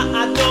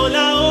 לאדון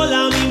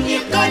העולמים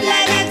נרקוד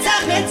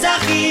לנצח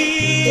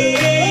נצחים.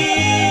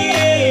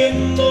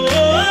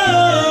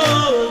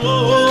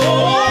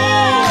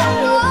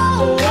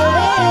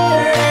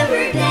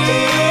 Forever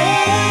dance.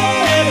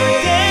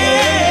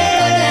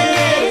 נרקוד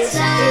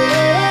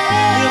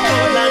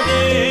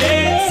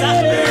לנצח,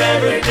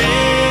 forever dance.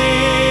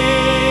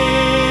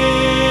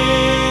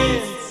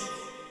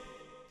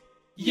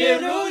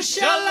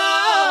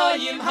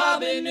 ירושלים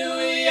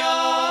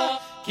הבנויה,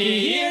 כי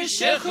עיר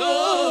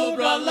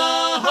שחוברה לה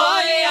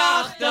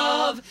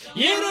יחדיו.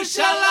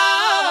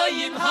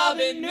 ירושלים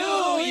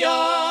הבנויה,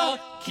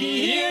 כי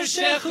עיר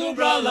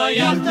שחוברה לה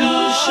יחדיו.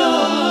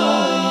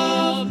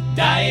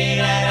 די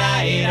די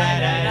די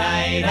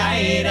די די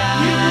די די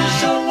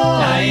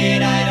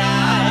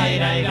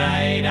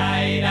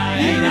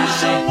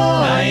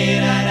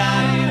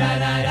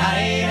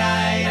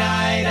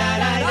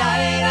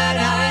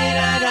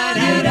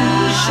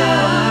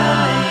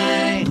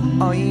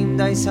Oim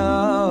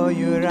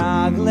daisayu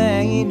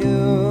ragleinu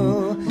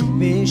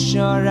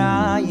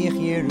Bisharayich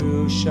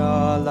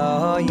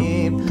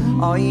Yerushalayim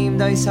Oim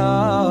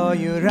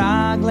daisayu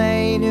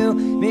ragleinu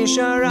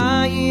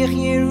Bisharayich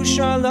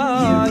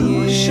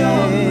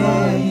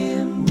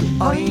Yerushalayim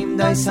Oim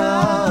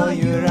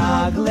daisayu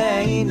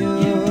ragleinu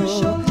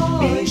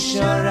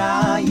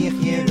Bisharayich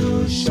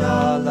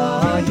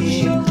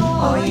Yerushalayim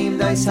Oim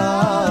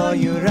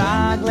daisayu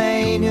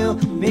ragleinu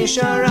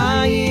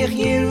Bisharayich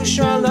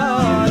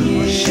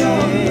Yerushalayim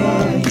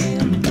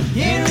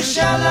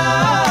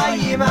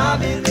Yerushalayim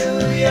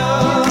hallelujah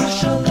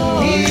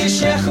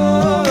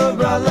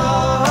Yishechubra lo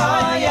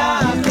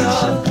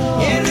yachdav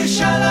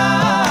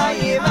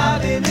Yerushalayim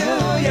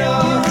hallelujah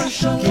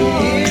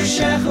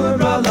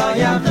Yishechubra lo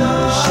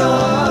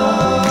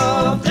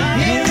yachdav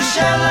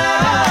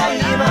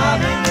Yerushalayim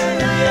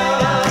hallelujah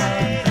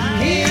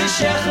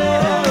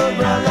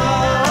Yishechubra lo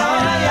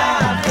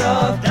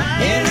yachdav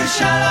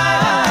Yerushalayim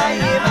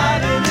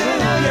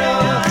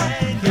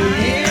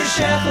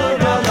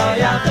שחררו לו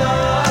יחטוף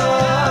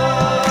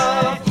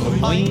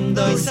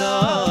Oindoy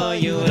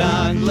soyu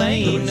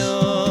ragleinu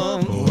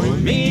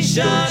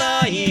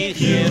Misharayich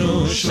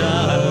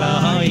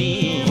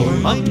Yerushalayim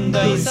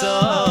Oindoy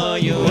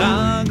soyu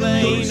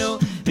ragleinu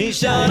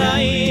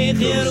Misharayich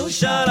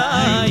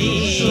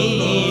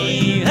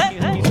Yerushalayim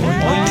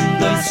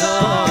Oindoy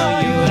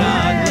soyu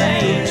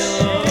ragleinu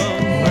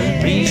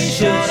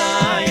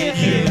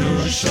Misharayich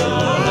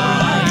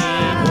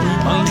Yerushalayim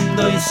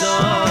Oindoy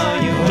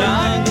soyu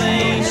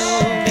ragleinu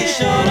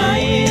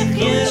Misharayich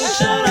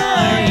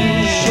Yerushalayim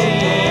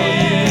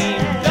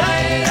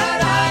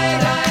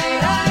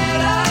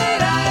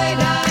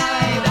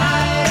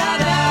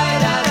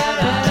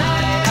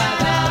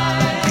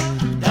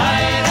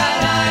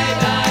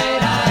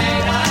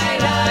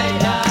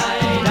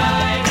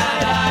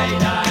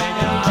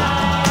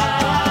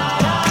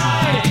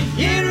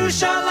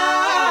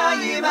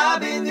ירושלים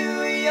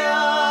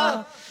הבנויה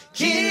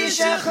כי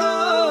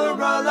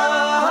שחררו לו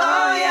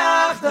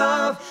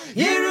יחטוף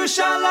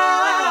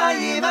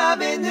ירושלים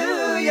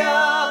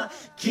הבנויה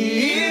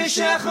כי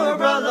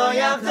שחררו לו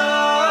יחטוף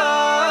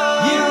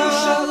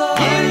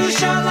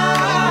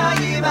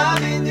ירושלים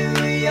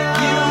הבנויה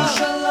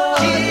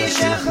כי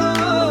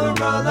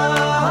שחררו לו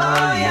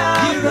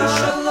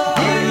יחטוף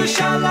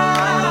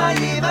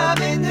ירושלים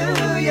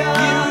הבנויה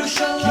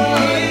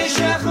כי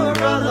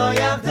שחררו לו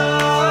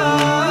יחטוף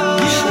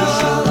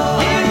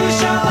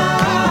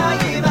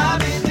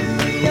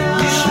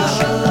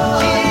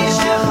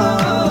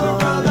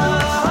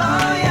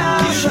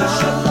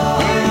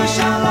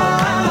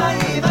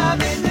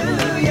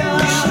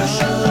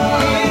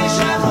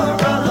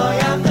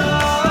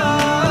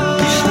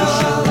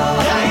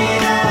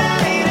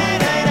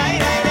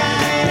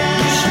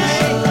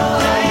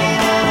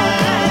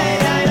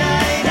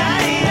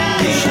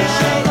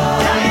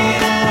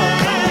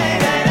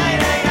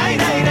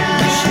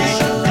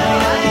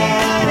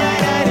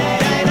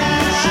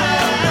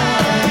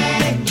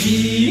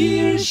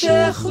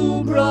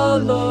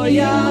lo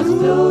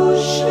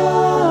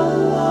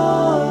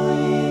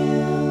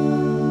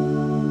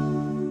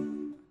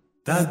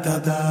Da da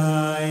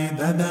dai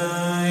da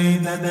dai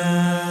da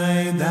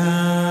dai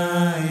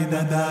dai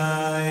da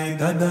dai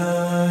da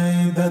dai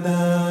da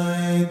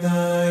dai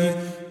dai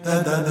da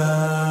da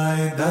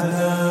dai da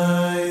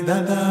dai da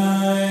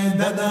dai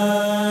da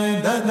dai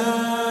da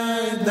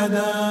dai da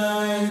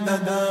dai da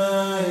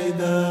dai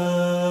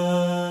dai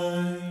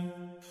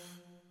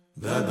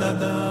da da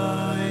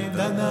dai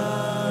da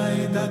dai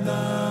da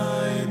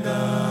dai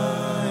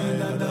dai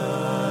da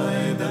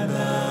dai da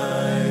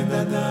dai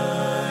da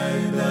dai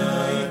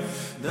dai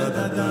da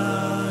da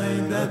dai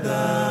da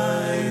dai da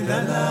dai da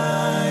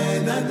dai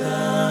da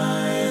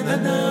dai da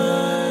dai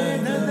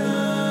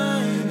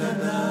da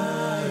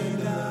dai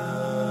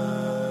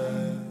dai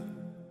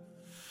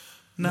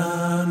na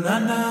na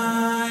na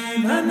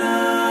na na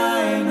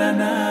na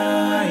na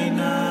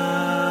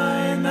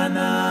na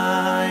na na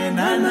na na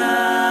na na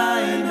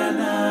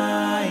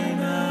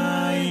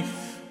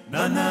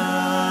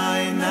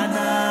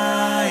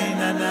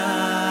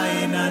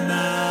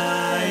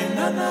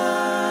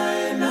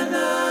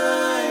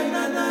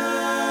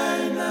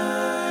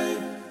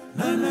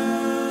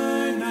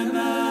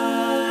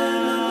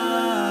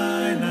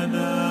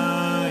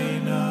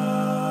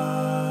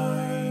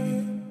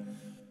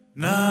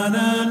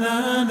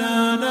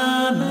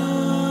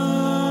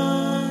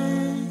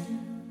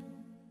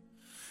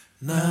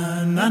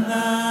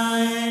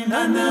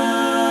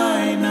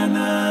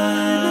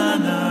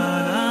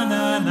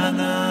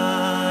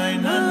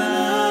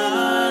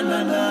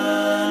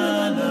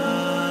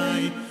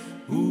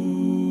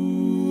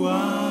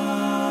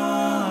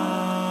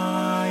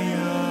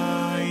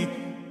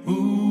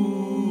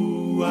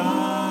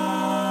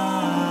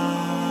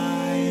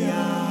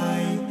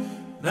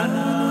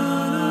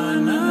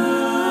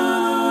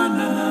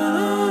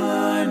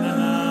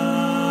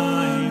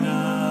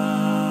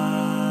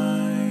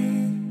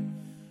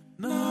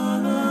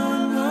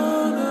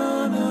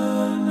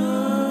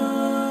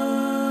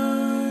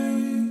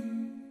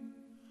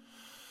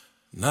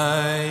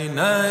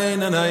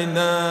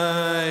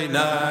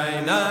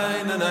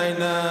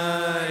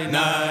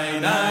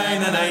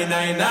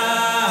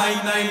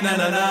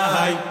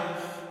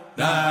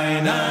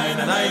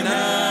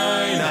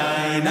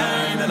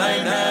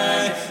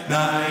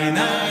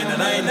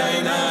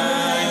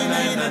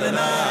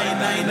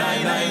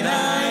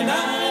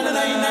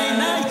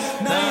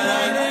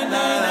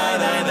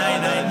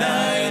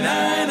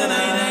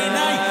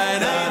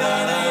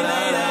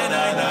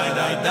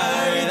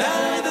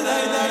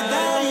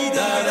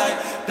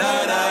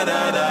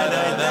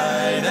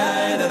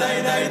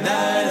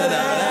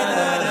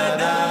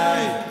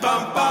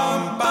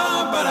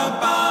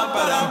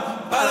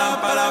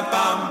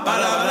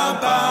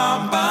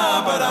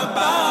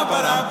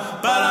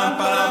Ba-dum,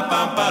 ba-dum,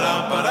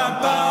 ba-dum, ba-dum,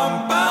 ba-dum,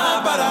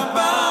 ba-dum,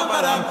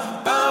 ba-dum,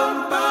 ba-dum,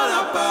 ba-dum.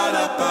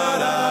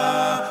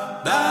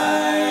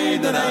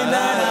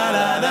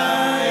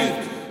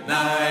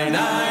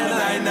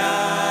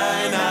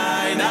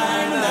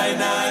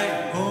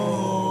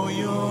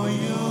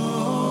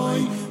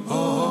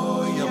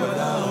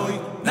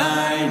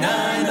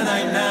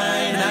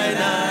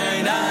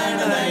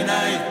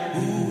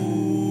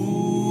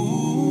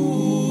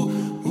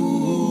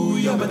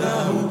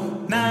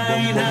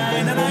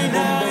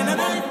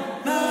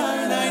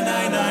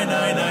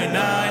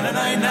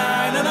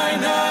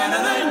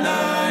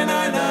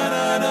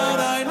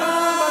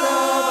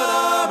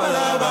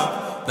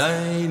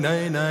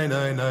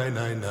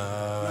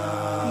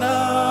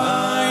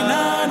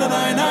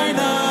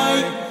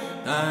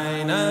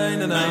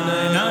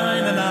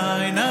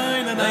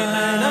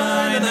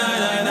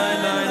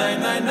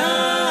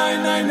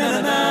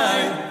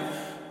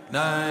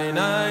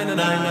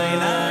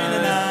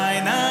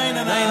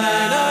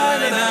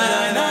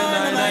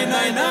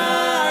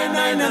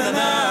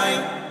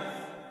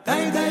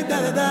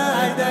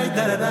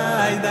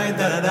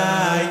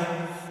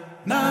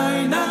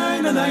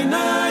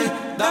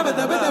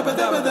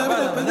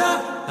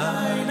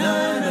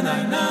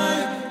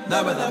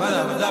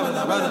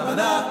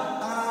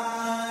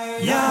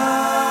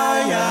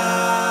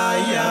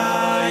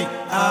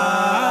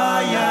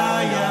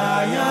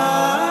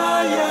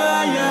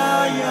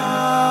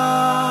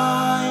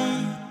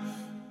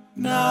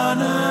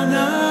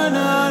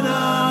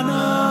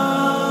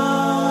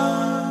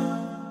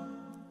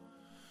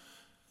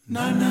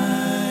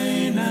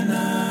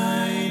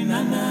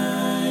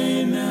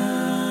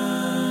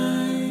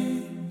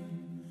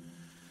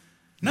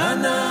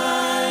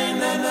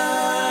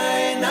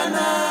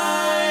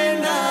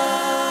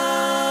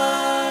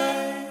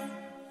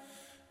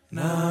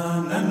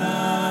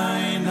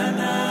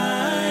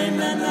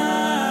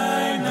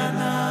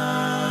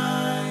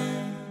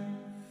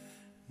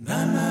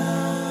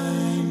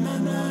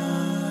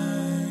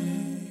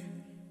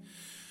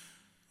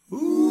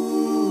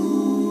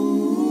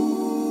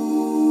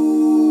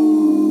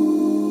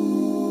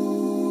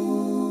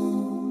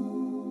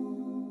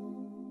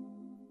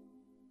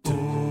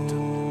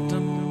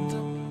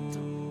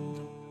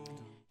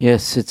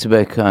 Yes, it's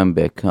back. I'm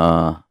back.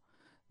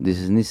 This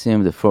is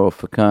Nissim, the Four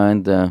of a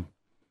Kind, the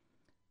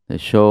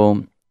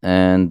show,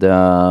 and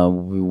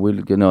we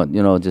will,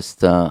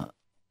 just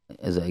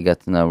as I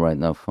got now right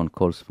now phone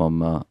calls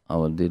from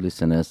our dear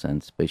listeners,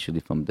 and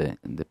especially from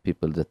the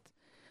people that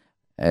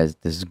as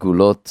the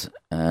Sgulot,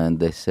 and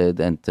they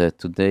said, and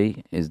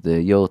today is the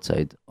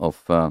Yortzeit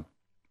of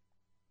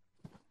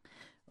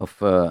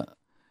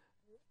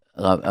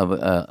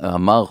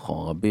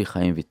Amarcho, Rabbi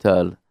Chaim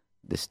Vital,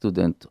 the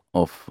student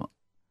of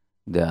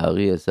the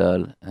Ari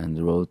Azal,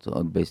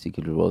 and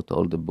basically wrote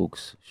all the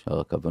books,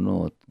 Shar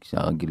HaKavanot,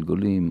 Shar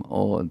HaGilgulim,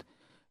 Od,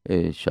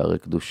 Shar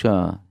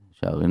HaKdusha,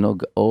 Shar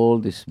HaNog, all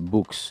these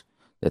books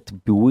that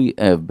we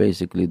have.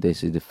 Basically,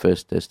 this is the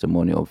first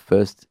testimony of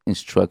first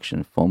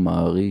instruction from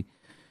Ari,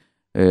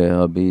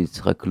 Rabbi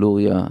Yitzchak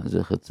Luria,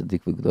 Zecher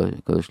Tzadik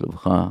V'Kadosh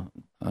Levcha.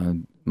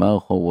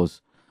 Marcho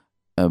was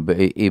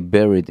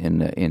buried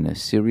in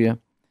Syria,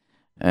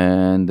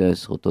 and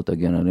Zchuto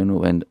Tagen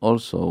Alenu. And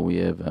also we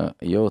have a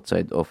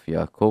Yortzeit of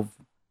Yaakov,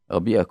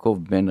 Rabbi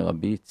Yaakov ben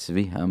Rabbi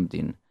Tzvi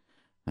Hamdin,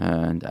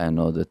 and I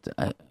know that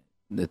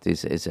that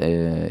is he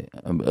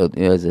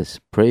has a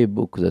prayer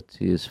book that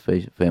he is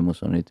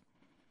famous on it.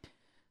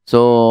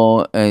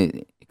 So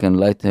you can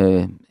light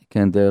a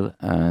candle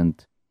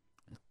and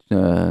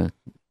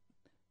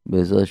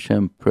Be'ezrat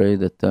Hashem pray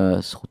that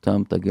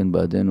Zchutam Tagen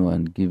Ba'adenu,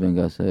 and giving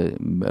us a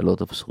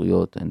lot of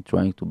zchuyot and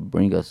trying to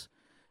bring us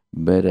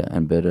better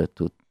and better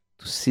to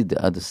see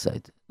the other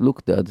side.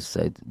 Look the other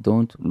side.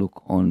 Don't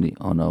look only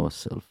on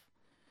ourselves.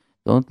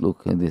 Don't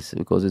look at this,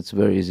 because it's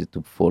very easy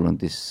to fall on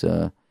this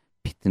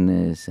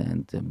bitterness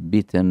and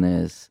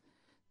bitterness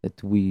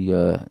that we,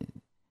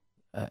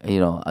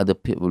 other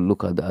people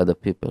look at the other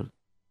people.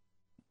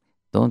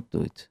 Don't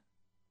do it.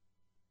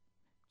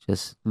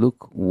 Just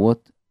look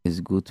what is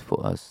good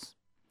for us.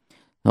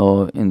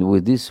 Now, and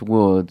with this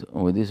word, I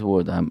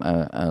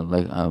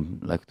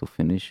like to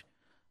finish.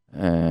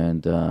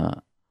 And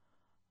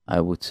I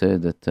would say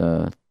that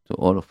to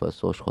all of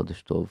us, Rosh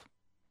Chodesh Tov,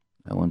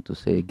 I want to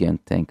say again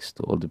thanks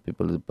to all the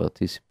people that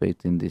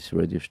participate in this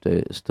radio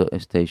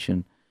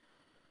station.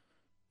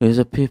 There's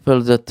a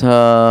people that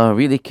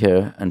really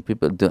care, and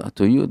people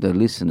to you, the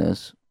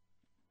listeners,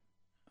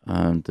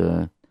 and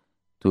to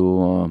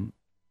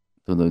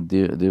the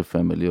dear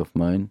family of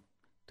mine,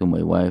 to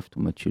my wife, to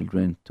my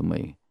children, to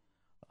my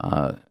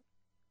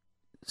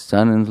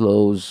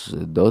son-in-laws,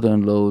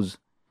 daughter-in-laws,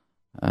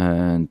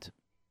 and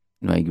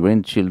my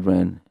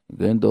grandchildren,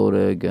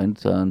 granddaughter,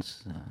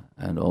 grandsons,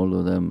 and all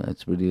of them.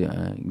 It's really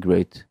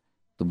great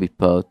to be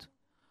part.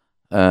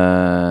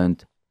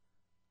 And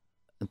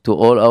to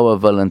all our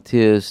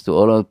volunteers, to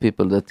all our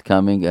people that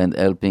coming and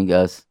helping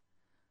us.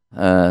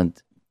 And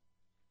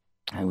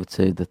I would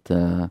say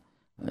that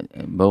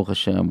Baruch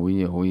Hashem,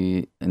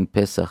 we in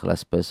Pesach,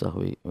 last Pesach,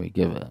 we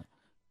gave a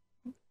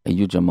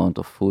huge amount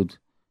of food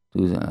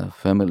to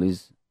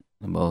families,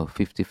 about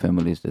 50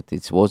 families, that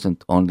it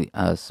wasn't only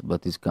us,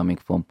 but it's coming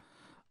from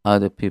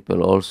other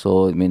people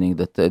also, meaning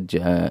that,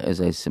 as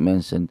I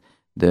mentioned,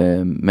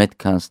 the med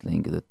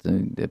counseling, that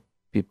the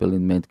people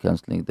in med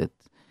counseling, that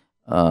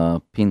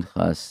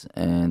Pinchas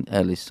and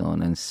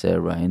Ellison and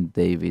Sarah and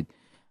David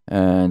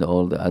and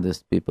all the other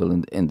people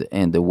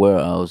in the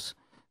warehouse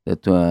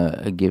that are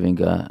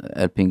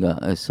helping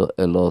us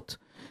a lot,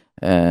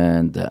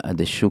 and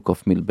the Shuk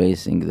of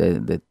Milbasing,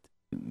 that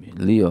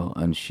Leo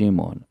and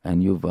Shimon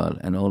and Yuval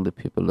and all the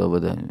people over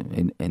there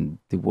in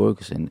the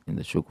works in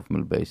the Shuk of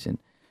Milbasing,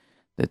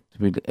 that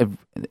really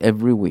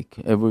every week,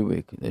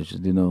 there's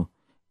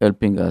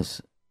helping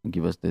us,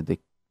 give us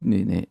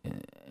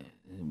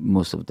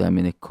most of them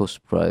in a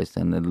cost price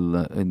and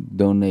a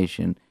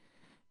donation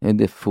and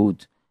the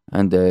food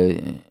and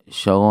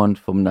Sharon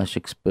from Nash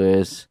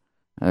Express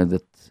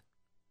that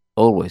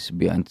always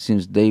behind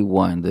since day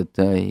one that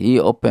he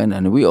opened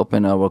and we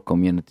open our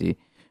community.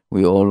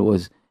 We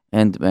always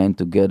hand in hand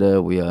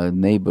together. We are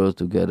neighbors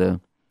together,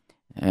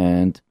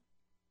 and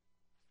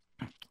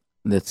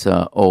that's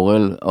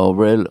Orel,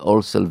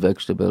 Wholesale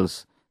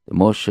Vegetables, the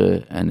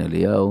Moshe and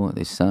Eliyahu,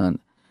 the son,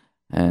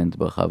 and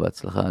Bracha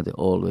V'Atzlacha. They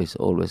always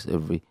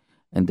every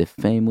and the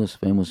famous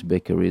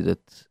bakery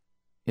that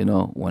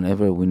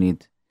whenever we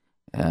need.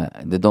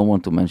 They don't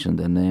want to mention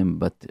the name,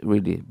 but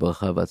really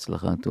Bracha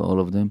V'Atzlacha to all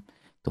of them,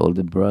 to all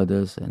the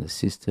brothers and the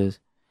sisters,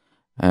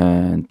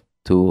 and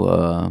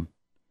to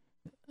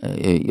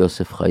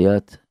Yosef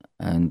Hayat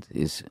and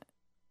his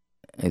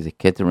as a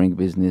catering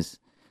business.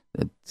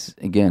 That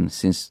again,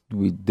 since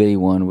day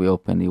one we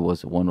opened, he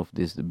was one of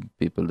these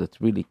people that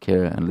really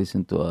care and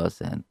listen to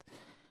us, and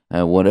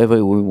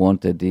whatever we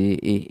wanted,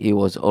 he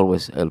was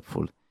always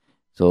helpful.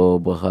 So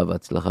bracha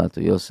v'atzlacha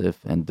to Yosef,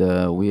 and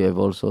we have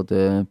also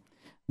the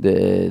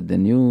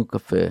new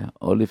cafe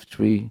Olive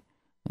Tree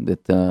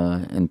that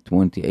in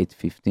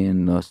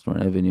 2815 Nostrum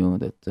Avenue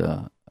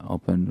that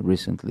opened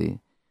recently.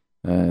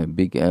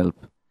 Big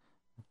help,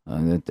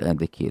 and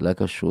the Kehila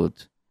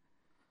Kashrut.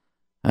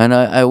 And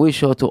I wish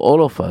to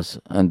all of us,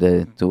 and to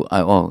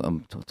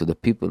the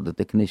people, the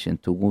technician,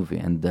 to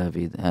Ruvi and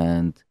David,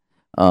 and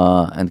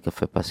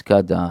Cafe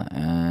Pascada,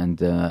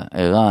 and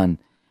Iran,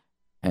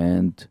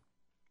 and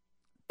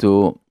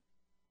to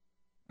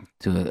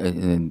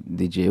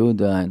DJ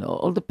Uda, and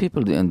all the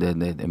people, and the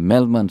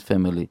Melman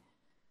family.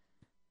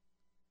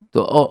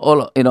 To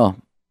all,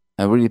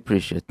 I really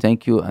appreciate.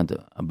 Thank you, and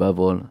above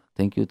all,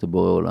 thank you to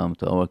Borei Olam,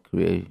 to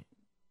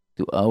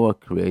our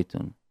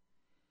Creator.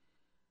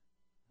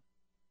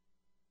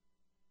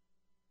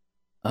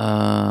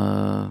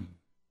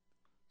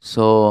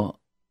 So,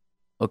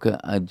 okay,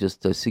 I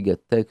just see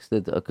get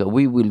texted. Okay,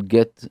 we will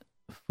get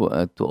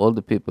to all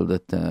the people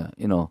that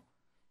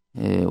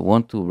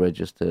want to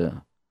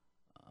register.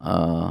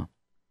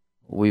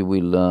 We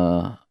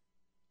will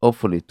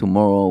hopefully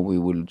tomorrow we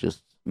will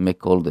just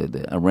make all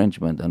the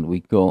arrangement, and we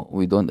go.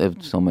 We don't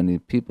have so many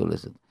people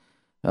to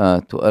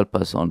help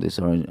us on this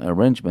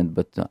arrangement,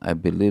 but I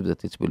believe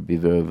that it will be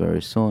very,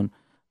 very soon.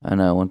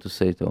 And I want to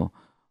say to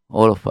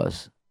all of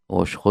us,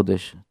 ראש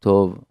חודש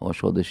טוב,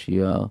 ראש חודש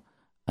אייר,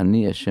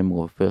 אני השם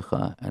רופאך,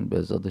 and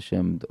בעזרת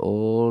השם,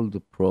 all the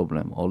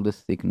problem, all the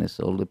sickness,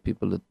 all the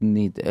people that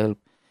need help,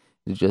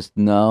 just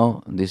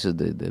now, this is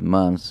the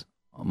months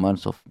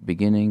of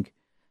beginning,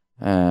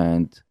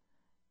 and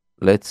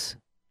let's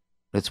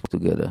work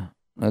together.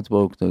 Let's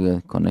work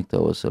together, connect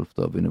ourselves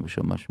to Avinu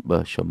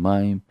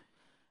B'Shamayim,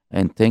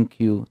 and thank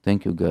you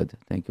God,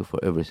 thank you for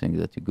everything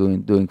that you're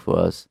doing for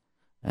us,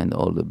 and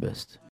all the best.